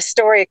working on a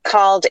story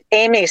called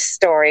Amy's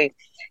Story.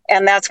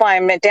 And that's why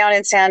I'm down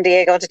in San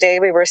Diego today.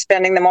 We were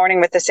spending the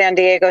morning with the San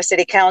Diego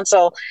City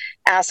Council,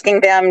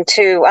 asking them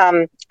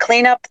to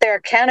clean up their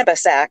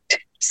Cannabis Act.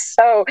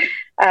 So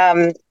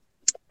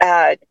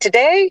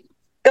today,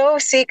 go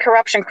see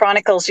Corruption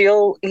Chronicles.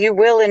 You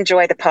will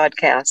enjoy the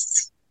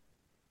podcasts.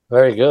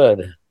 Very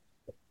good.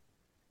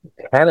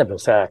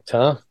 Cannabis Act,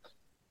 huh?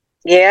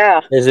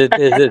 Yeah. Is it?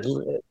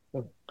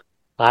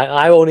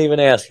 I won't even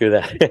ask you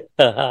that.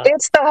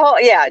 It's the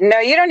whole, yeah, no,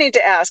 you don't need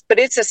to ask, but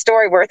it's a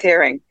story worth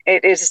hearing.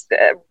 It is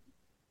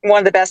one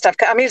of the best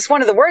it's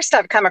one of the worst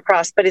I've come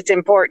across, but it's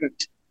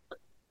important.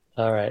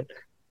 All right.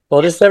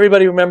 Well, just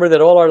everybody remember that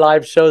all our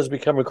live shows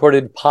become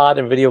recorded pod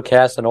and video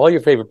casts on all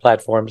your favorite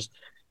platforms.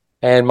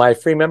 And my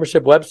free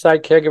membership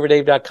website,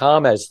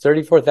 caregiverdave.com, has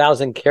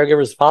 34,000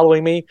 caregivers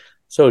following me.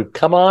 So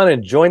come on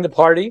and join the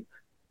party.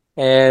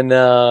 And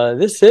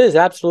this is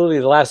absolutely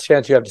the last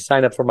chance you have to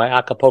sign up for my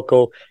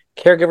Acapulco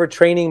Caregiver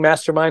Training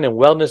Mastermind and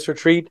Wellness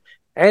Retreat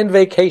and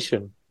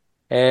Vacation.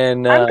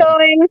 And I'm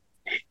going.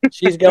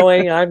 She's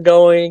going. I'm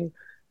going.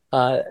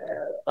 I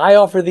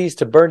offer these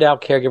to burned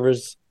out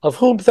caregivers, of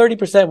whom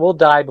 30% will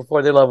die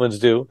before their loved ones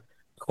do,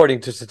 according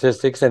to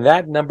statistics. And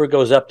that number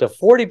goes up to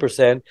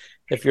 40%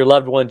 if your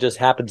loved one just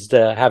happens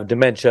to have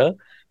dementia,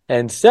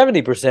 and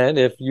 70%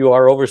 if you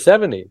are over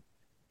 70.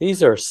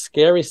 These are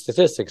scary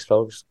statistics,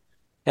 folks.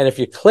 And if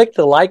you click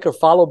the like or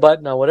follow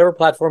button on whatever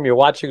platform you're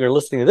watching or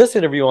listening to this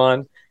interview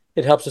on,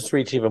 it helps us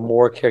reach even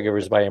more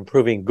caregivers by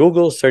improving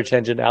Google's search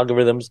engine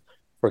algorithms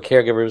for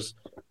caregivers.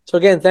 So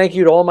again, thank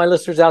you to all my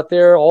listeners out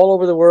there all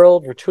over the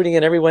world for tuning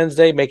in every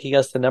Wednesday, making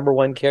us the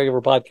 #1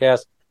 caregiver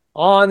podcast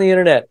on the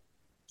internet.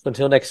 So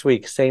until next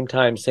week, same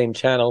time, same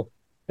channel.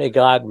 May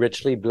God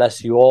richly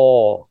bless you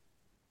all.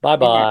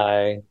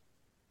 Bye-bye.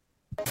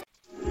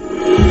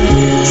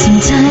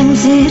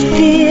 Sometimes it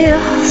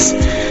feels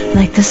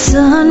like the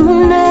sun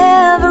will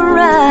never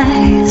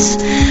rise,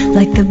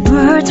 like the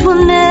birds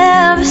will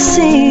never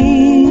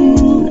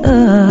sing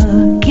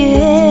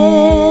again.